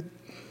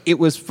 it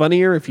was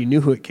funnier if you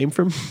knew who it came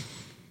from.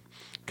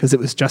 Because it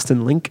was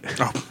Justin Link.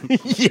 Oh.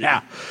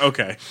 Yeah.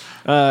 Okay.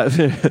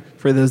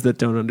 For those that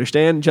don't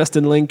understand,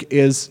 Justin Link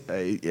is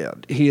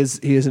he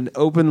is an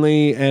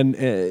openly and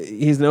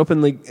he's an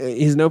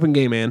open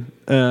gay man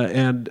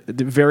and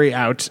very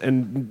out,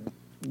 and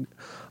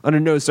under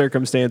no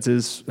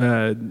circumstances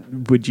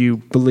would you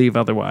believe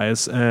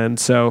otherwise. And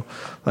so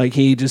like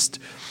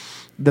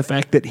the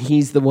fact that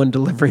he's the one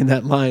delivering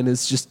that line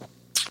is just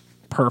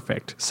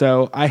perfect.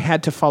 So I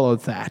had to follow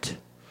that.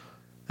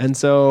 And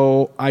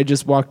so I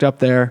just walked up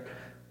there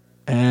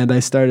and I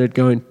started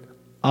going,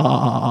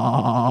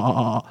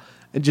 ah,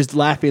 and just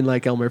laughing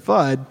like Elmer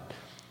Fudd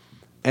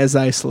as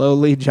I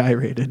slowly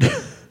gyrated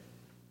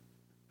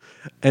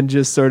and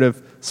just sort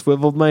of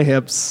swiveled my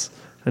hips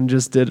and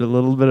just did a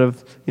little bit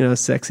of,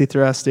 sexy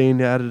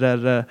thrusting,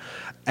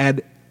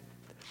 and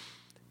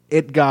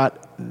it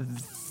got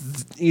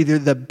either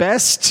the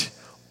best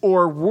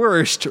or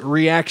worst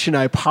reaction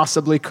I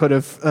possibly could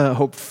have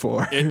hoped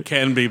for. It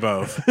can be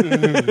both.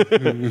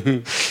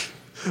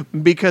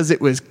 Because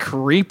it was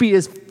creepy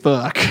as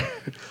fuck,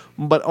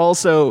 but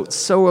also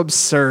so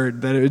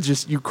absurd that it was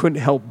just, you couldn't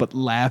help but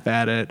laugh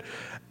at it.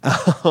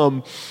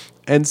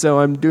 And so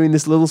I'm doing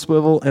this little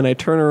swivel, and I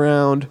turn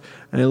around,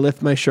 and I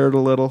lift my shirt a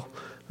little,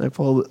 and I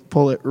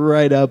pull it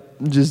right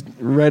up, just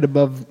right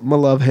above my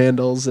love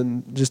handles,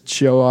 and just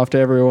show off to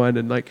everyone.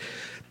 And like,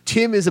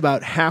 Tim is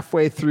about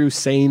halfway through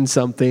saying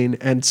something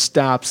and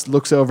stops,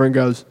 looks over, and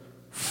goes,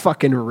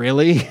 "Fucking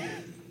really?"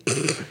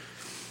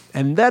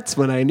 And that's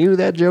when I knew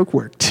that joke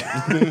worked.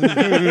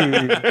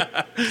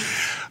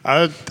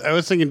 I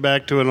was thinking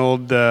back to an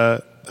old,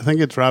 I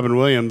think it's Robin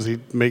Williams. He's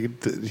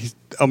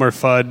Elmer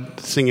Fudd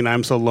singing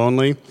 "I'm So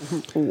Lonely."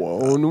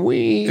 Won't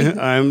we?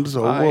 I am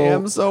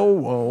so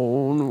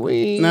won't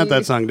we? Not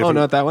that song. Different. Oh,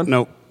 not that one?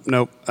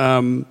 Nope.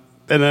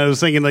 And I was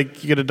thinking,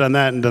 like, you could have done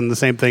that and done the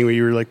same thing where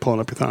you were, like, pulling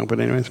up your thong. But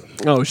anyways.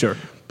 Oh, sure.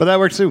 But that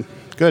works, too.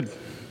 Good.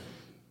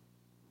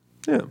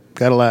 Yeah.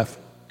 Gotta laugh.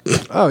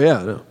 Oh,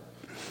 yeah. No.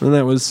 And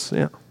that was,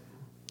 yeah.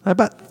 I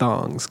bought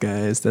thongs,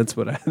 guys. That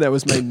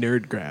was my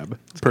nerd grab.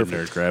 Perfect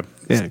nerd grab.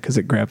 Yeah, because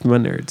it grabbed my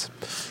nerds.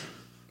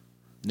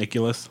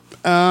 Nicholas?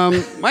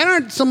 Mine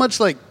aren't so much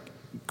like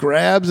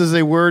grabs as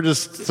they were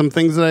just some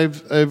things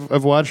that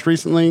I've watched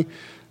recently.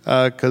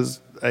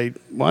 Because I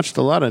watched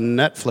a lot of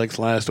Netflix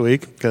last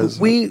week.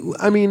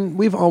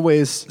 We've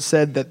always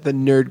said that the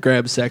nerd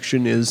grab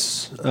section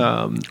is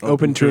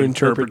open to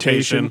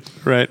interpretation.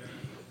 Right.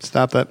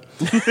 Stop that.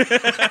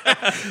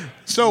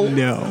 So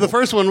the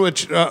first one,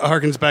 which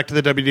harkens back to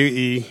the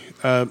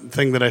WWE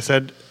thing that I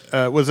said,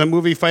 was a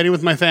movie Fighting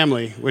with My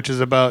Family, which is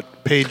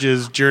about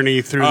Paige's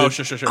journey through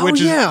sure. Which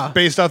is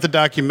based off the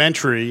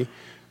documentary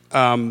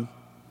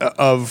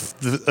of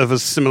a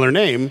similar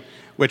name,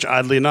 which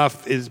oddly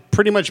enough is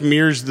pretty much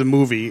mirrors the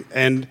movie.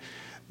 And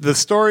the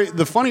story,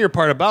 the funnier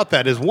part about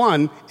that is,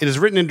 one, it is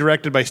written and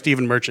directed by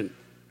Stephen Merchant.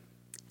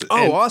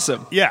 Oh,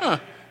 awesome. Yeah. Huh.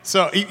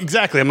 So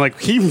exactly. I'm like,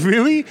 he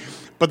really?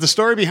 But the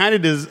story behind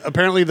it is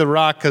apparently The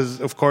Rock,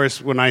 because, of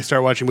course, when I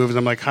start watching movies,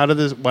 I'm like, why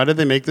did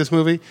they make this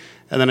movie?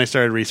 And then I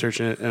started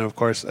researching it, and, of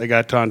course, I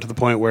got on to the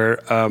point where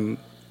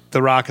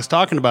The Rock is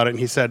talking about it, and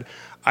he said,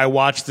 I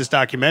watched this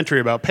documentary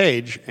about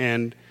Paige,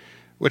 and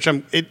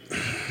it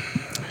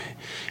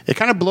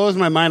kind of blows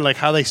my mind, like,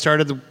 how they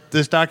started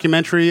this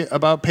documentary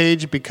about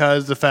Paige,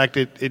 because the fact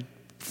it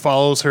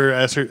follows her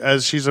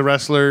as she's a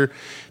wrestler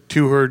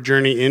to her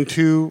journey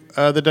into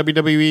the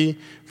WWE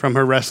from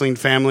her wrestling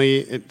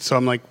family. So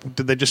I'm like,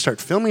 did they just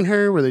start filming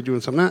her? Were they doing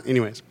something?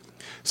 Anyways.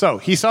 So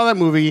he saw that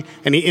movie,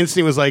 and he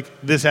instantly was like,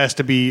 this has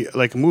to be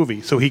like a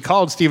movie. So he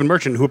called Stephen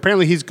Merchant, who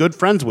apparently he's good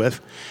friends with,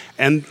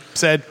 and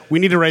said, we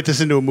need to write this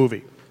into a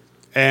movie.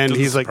 And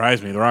he's like,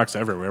 surprise me. The Rock's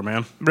everywhere,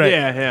 man. Right.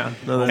 Yeah.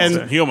 No,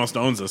 and he almost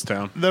owns this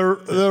town.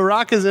 The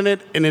Rock is in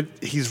it, and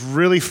he's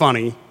really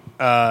funny.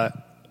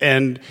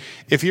 And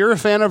if you're a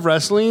fan of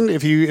wrestling,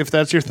 if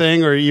that's your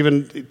thing, or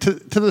even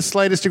to the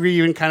slightest degree,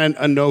 you even kind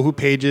of know who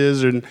Paige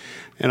is and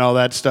all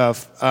that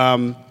stuff,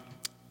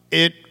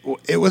 it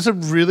was a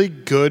really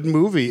good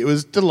movie. It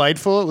was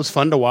delightful. It was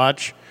fun to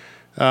watch.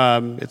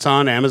 It's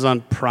on Amazon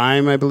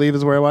Prime, I believe,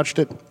 is where I watched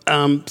it.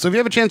 So if you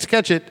have a chance to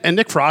catch it, and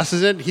Nick Frost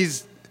is it,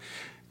 he's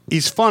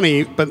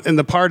funny, and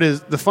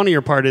the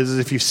funnier part is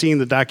if you've seen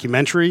the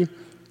documentary.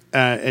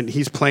 And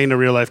he's playing a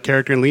real life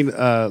character, and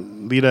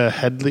Lena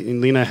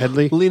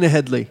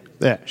Headley.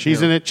 Yeah,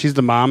 she's in it. She's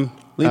the mom.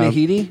 Lena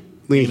Headey?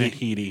 Lena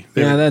Headey.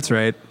 Yeah, that's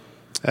right.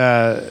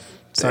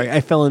 Sorry,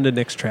 I fell into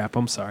Nick's trap.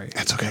 I'm sorry.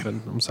 That's okay.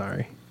 Kevin. I'm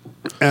sorry.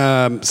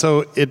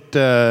 So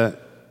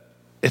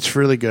it's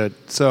really good.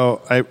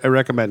 So I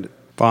recommend it.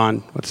 Vaughn,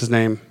 what's his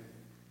name?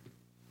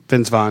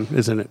 Vince Vaughn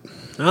is in it.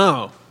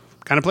 Oh.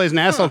 Kind of plays an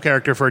asshole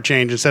character for a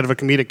change instead of a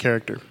comedic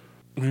character.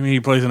 I mean, he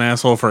plays an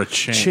asshole for a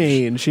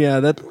change. Yeah.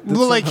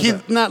 Well, like he's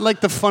not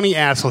like the funny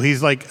asshole.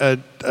 He's like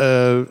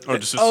so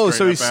he's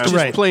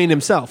just playing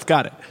himself.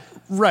 Got it.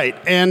 Right,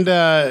 and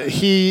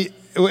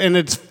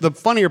it's the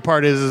funnier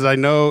part is I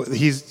know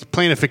he's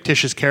playing a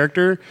fictitious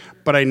character,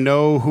 but I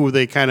know who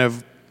they kind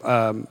of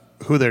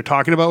who they're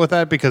talking about with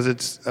that, because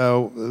it's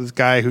this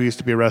guy who used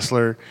to be a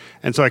wrestler,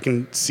 and so I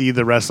can see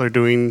the wrestler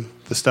doing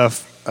the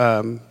stuff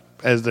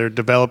as they're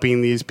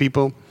developing these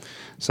people.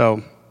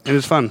 So, and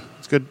it's fun.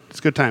 It's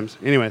good times.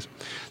 Anyways,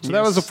 so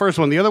that was the first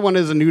one. The other one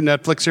is a new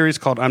Netflix series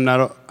called I'm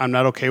Not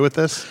Okay with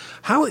This.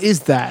 How is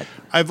that?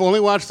 I've only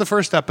watched the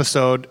first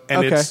episode,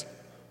 and it's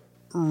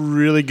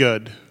really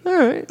good. All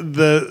right.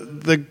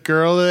 The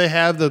girl that they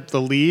have,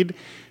 the lead,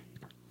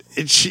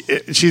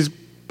 she's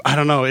I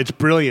don't know. It's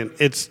brilliant.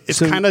 It's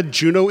kind of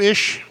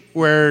Juno-ish,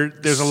 where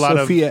there's a lot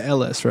Sophia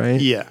Ellis,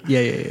 right? Yeah.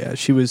 Yeah.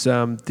 She was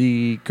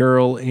the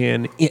girl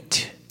in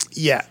It.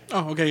 Yeah.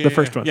 Oh, okay. The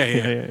first one.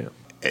 Yeah.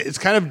 It's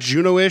kind of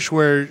Juno-ish,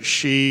 where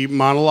she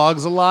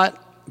monologues a lot,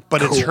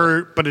 but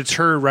it's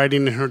her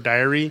writing in her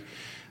diary.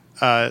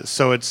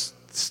 So it's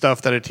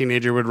stuff that a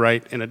teenager would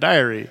write in a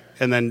diary,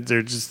 and then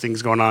there's just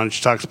things going on.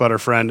 She talks about her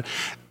friend,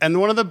 and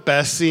one of the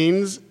best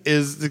scenes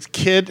is this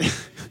kid.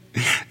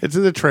 It's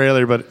in the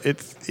trailer, but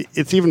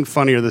it's even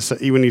funnier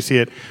when you see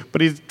it.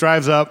 But he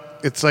drives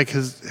up. It's like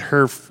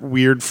her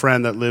weird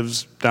friend that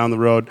lives down the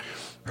road.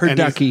 Her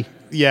ducky.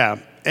 Yeah,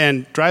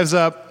 and drives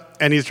up,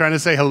 and he's trying to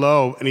say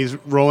hello, and he's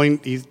rolling.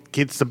 He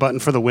hits the button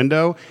for the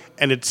window,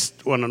 and it's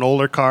on an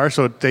older car,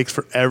 so it takes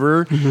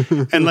forever.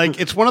 And like,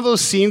 it's one of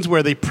those scenes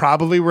where they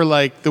probably were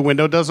like, the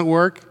window doesn't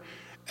work,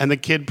 and the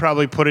kid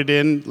probably put it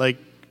in like,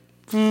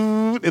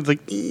 it's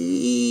like,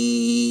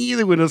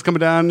 the window's coming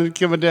down.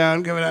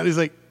 He's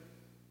like,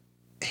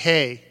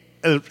 hey,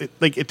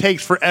 it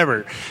takes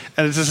forever,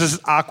 and it's just this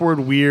awkward,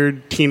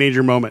 weird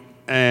teenager moment,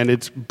 and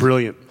it's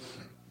brilliant.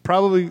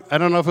 Probably, I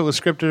don't know if it was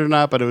scripted or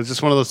not, but it was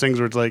just one of those things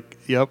where it's like,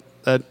 yep,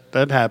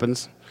 that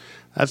happens.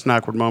 That's an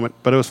awkward moment,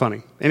 but it was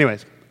funny.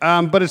 Anyways,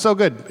 but it's so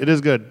good. It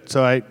is good.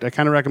 So I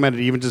kind of recommend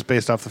it, even just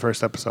based off the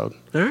first episode.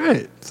 All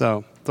right.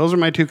 So those are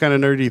my two kind of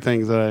nerdy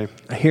things that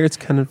I hear it's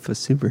kind of a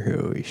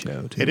superhero-y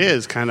show, too. It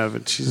is kind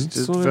of. She's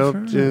just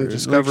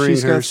discovering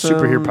she's her got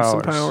superhero powers.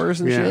 Some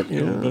powers and shit.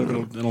 A little bit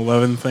of an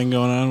 11 thing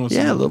going on with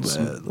a little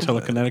some bit.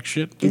 telekinetic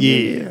shit.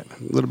 Yeah,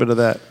 a little bit of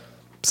that.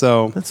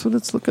 So that's what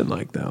it's looking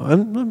like,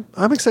 though.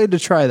 I'm excited to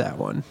try that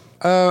one.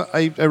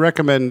 I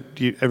recommend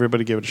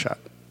everybody give it a shot.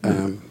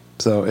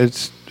 So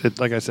it's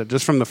like I said,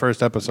 just from the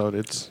first episode,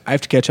 I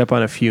have to catch up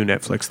on a few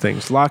Netflix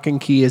things. Lock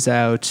and Key is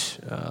out.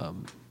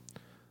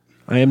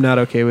 I Am Not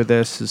Okay with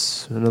This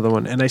is another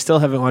one, and I still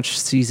haven't watched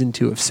season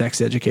 2 of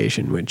Sex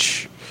Education,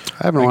 which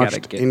I haven't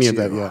watched any of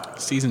that yet.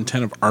 Season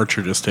 10 of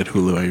Archer just hit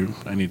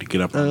Hulu. I need to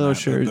get up on that. Oh,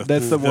 sure.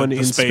 That's the one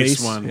in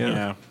space one.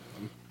 Yeah.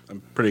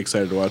 I'm pretty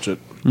excited to watch it.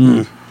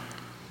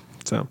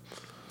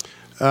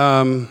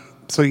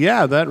 So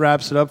yeah, that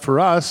wraps it up for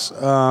us.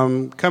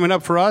 Coming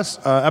up for us,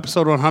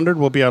 episode 100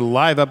 will be a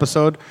live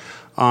episode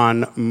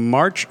on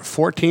March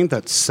 14th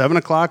at 7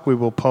 o'clock. We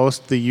will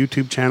post the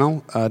YouTube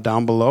channel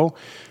down below.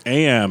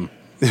 AM.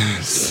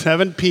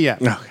 7 p.m.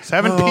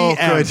 7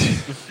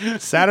 p.m.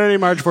 Saturday,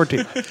 March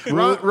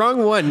 14th.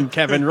 Wrong one,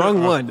 Kevin.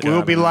 Wrong one.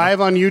 We'll be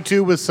live on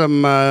YouTube with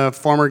some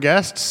former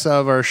guests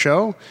of our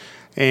show,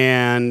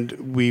 and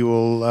we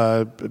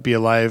will be a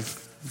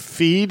live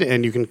feed,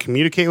 and you can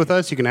communicate with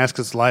us. You can ask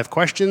us live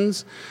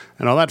questions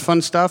and all that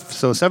fun stuff.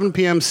 So 7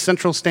 p.m.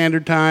 Central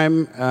Standard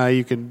Time.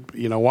 You could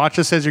watch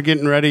us as you're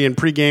getting ready and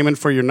pre-gaming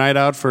for your night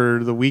out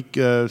for the week,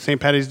 St.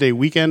 Patty's Day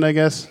weekend, I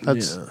guess.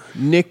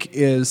 Nick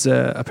is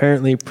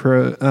apparently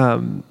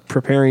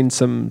preparing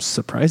some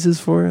surprises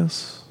for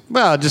us.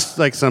 Well, just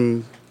like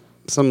some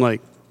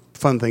like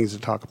fun things to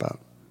talk about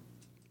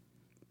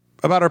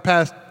our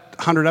past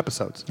 100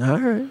 episodes. All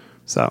right.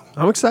 So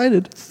I'm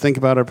excited. Think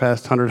about our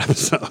past 100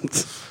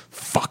 episodes.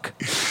 Fuck.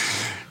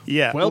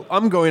 Yeah. Well,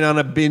 I'm going on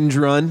a binge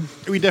run.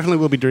 We definitely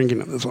will be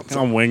drinking on this one.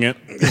 I'll wing it.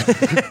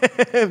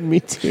 Me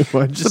too.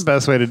 It's the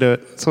best way to do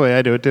it. It's the way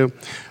I do it too.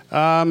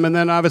 And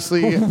then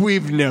obviously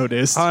we've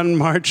noticed on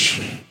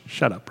March.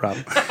 Shut up, Rob.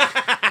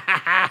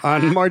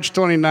 On March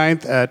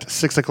 29th at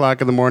 6 o'clock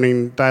in the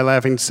morning, Die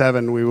Laughing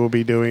 7, we will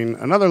be doing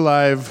another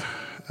live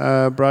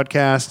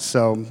broadcast.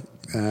 So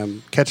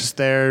catch us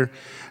there.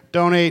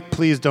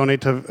 Please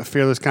donate to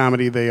Fearless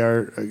Comedy. They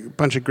are a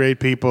bunch of great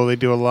people. They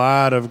do a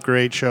lot of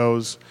great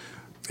shows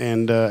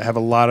and have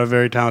a lot of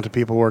very talented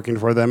people working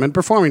for them and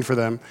performing for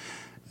them,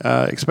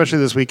 especially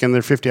this weekend.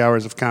 They're 50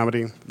 hours of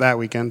comedy that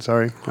weekend.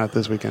 Sorry, not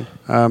this weekend.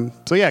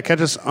 So yeah,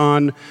 catch us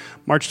on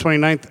March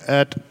 29th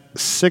at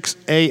 6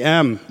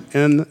 a.m.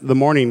 in the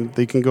morning.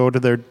 They can go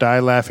to their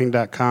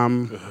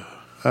dielaughing.com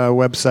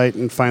website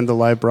and find the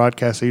live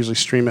broadcast. They usually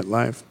stream it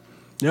live.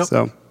 Yep.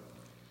 So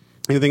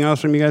anything else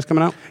from you guys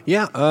coming out?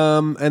 Yeah.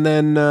 And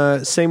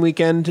then same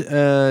weekend,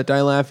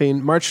 Die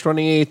Laughing, March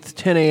 28th,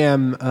 10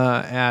 a.m.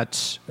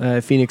 At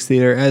Phoenix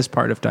Theater as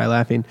part of Die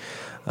Laughing.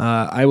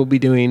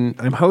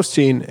 I'm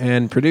hosting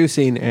and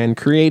producing and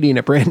creating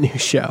a brand new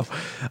show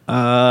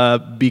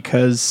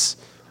because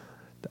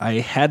I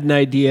had an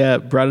idea,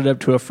 brought it up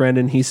to a friend,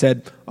 and he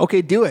said,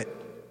 okay, do it.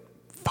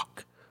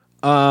 Fuck.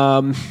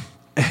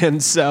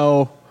 And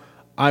so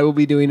I will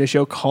be doing a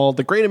show called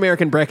The Great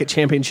American Bracket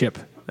Championship.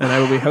 And I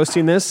will be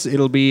hosting this.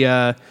 It'll be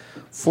 4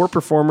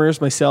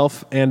 performers,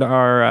 myself, and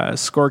our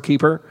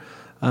scorekeeper.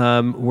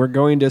 We're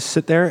going to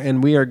sit there,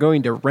 and we are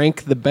going to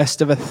rank the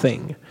best of a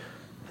thing.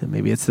 And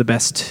maybe it's the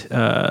best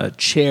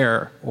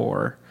chair,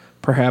 or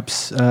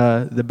perhaps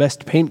the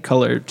best paint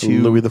color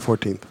to Louis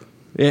XIV.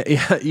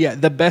 Yeah,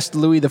 the best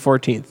Louis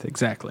XIV,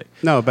 exactly.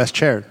 No, best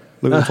chair,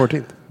 Louis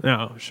XIV.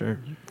 No, sure.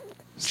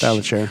 Style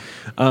of chair.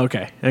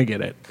 Okay, I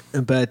get it.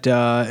 But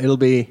it'll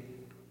be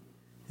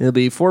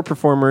 4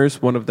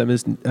 performers. One of them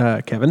is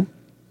Kevin.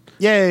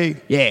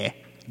 Yay!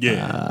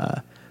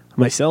 Yeah.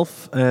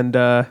 Myself and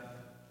yeah.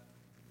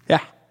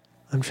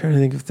 I'm trying to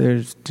think if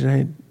there's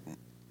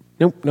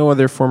Nope, no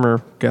other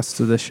former guests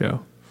of this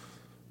show.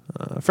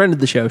 A friend of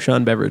the show,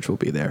 Sean Beveridge, will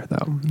be there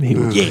though.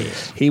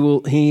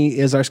 He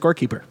is our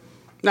scorekeeper.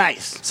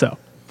 Nice. So,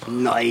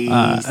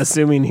 Nice.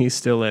 assuming he's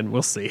still in,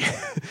 we'll see.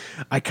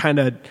 I kind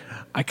of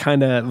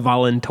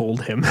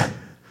voluntold him.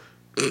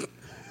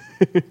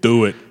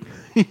 Do it.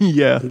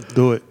 Yeah.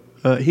 Do it.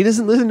 He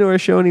doesn't listen to our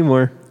show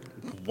anymore.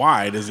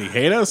 Why? Does he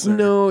hate us? Or?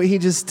 No, he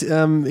just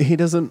he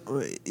doesn't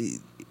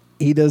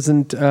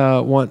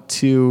want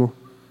to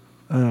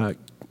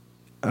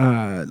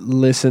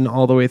listen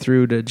all the way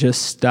through to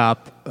just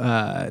stop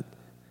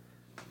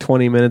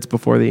 20 minutes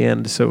before the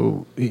end,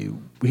 so he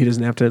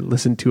doesn't have to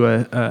listen to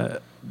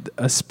a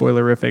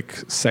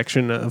spoilerific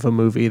section of a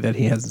movie that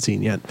he hasn't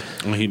seen yet.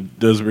 Well, he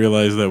does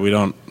realize that we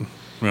don't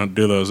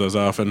do those as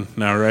often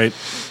now, right?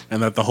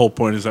 And that the whole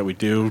point is that we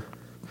do,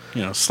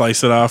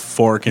 slice it off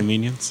for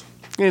convenience.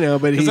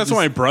 But because that's why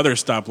my brother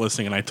stopped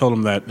listening, and I told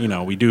him that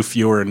we do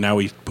fewer, and now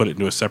we put it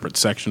into a separate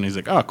section. He's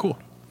like, "Oh, cool."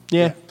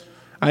 Yeah,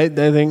 I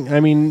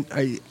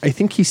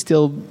think he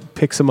still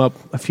picks them up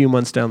a few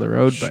months down the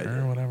road, Sure,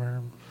 but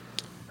whatever.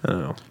 I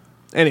don't know.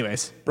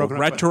 Anyways,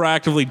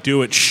 Retroactively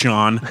do it,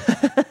 Sean.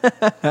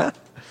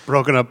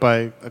 Broken up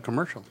by a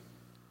commercial.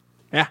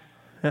 yeah.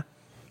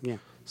 Yeah.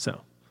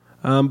 So,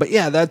 but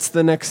yeah, that's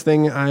the next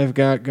thing I've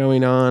got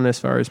going on as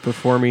far as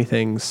performing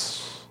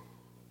things.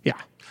 Yeah.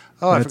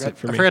 Oh, I That's it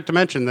for me. forgot to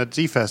mention that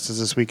Z-Fest is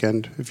this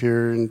weekend. If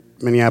you're in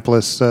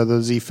Minneapolis, the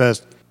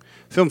Z-Fest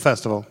Film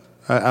Festival,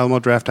 Alamo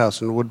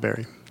Drafthouse in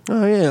Woodbury.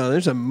 Oh yeah,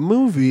 there's a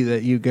movie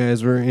that you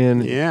guys were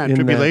in. Yeah, in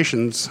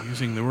Tribulations.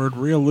 Using the word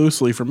real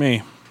loosely for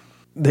me.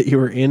 that you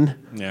were in.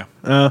 Yeah.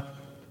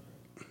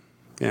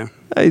 Yeah.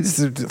 I'm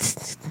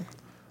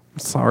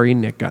sorry,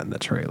 Nick got in the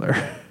trailer.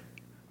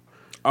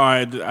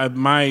 I'm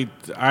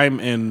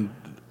in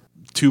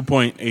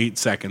 2.8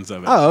 seconds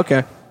of it. Oh,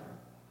 okay.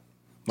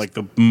 Like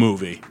the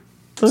movie.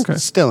 Okay.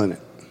 Still in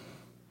it.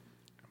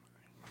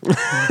 A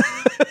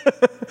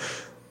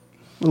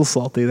little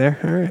salty there.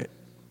 All right.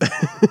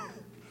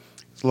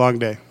 It's a long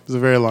day. It was a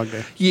very long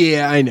day.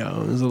 Yeah, I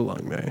know. It was a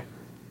long day.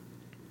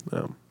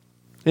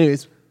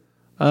 Anyways,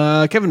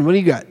 Kevin, what do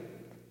you got?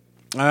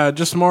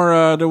 Just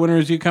more The Winter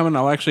Is You coming.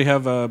 I'll actually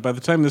have, by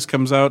the time this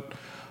comes out,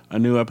 a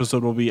new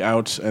episode will be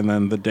out, and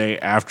then the day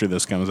after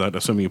this comes out,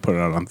 assuming you put it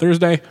out on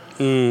Thursday.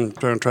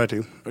 Try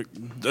to.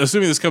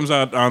 Assuming this comes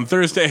out on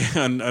Thursday,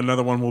 and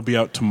another one will be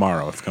out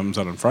tomorrow. If it comes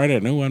out on Friday, a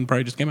new one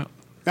probably just came out.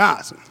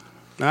 Awesome.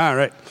 All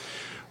right.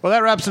 Well, that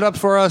wraps it up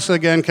for us.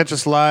 Again, catch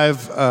us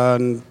live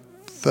on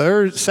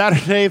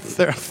Saturday.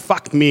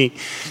 Fuck me.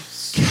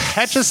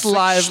 Catch us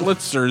live.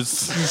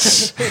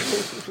 Schlitzers.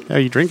 Are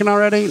you drinking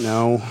already?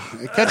 No.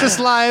 Catch us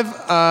live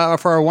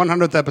for our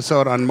 100th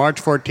episode on March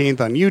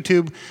 14th on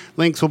YouTube.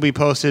 Links will be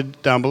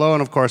posted down below,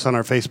 and of course on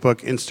our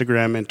Facebook,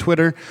 Instagram, and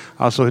Twitter.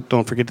 Also,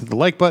 don't forget to hit the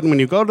like button when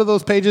you go to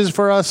those pages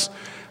for us,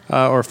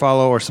 or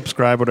follow or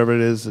subscribe, whatever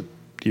it is that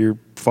you're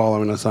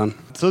following us on.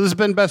 So this has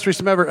been Best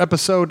Threesome Ever,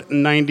 episode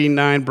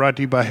 99, brought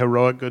to you by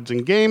Heroic Goods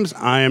and Games.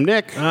 I am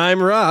Nick.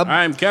 I'm Rob.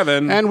 I'm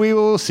Kevin. And we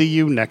will see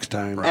you next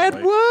time. At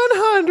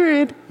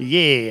 100.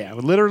 Yeah,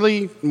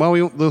 literally, well,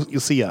 you'll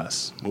see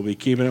us. We'll be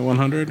keeping it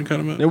 100 and cut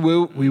them out.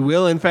 We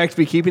will, in fact,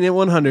 be keeping it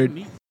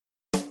 100.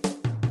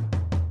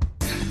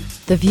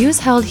 The views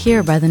held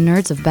here by the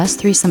nerds of Best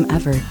Threesome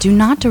Ever do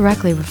not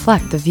directly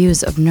reflect the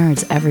views of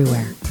nerds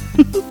everywhere.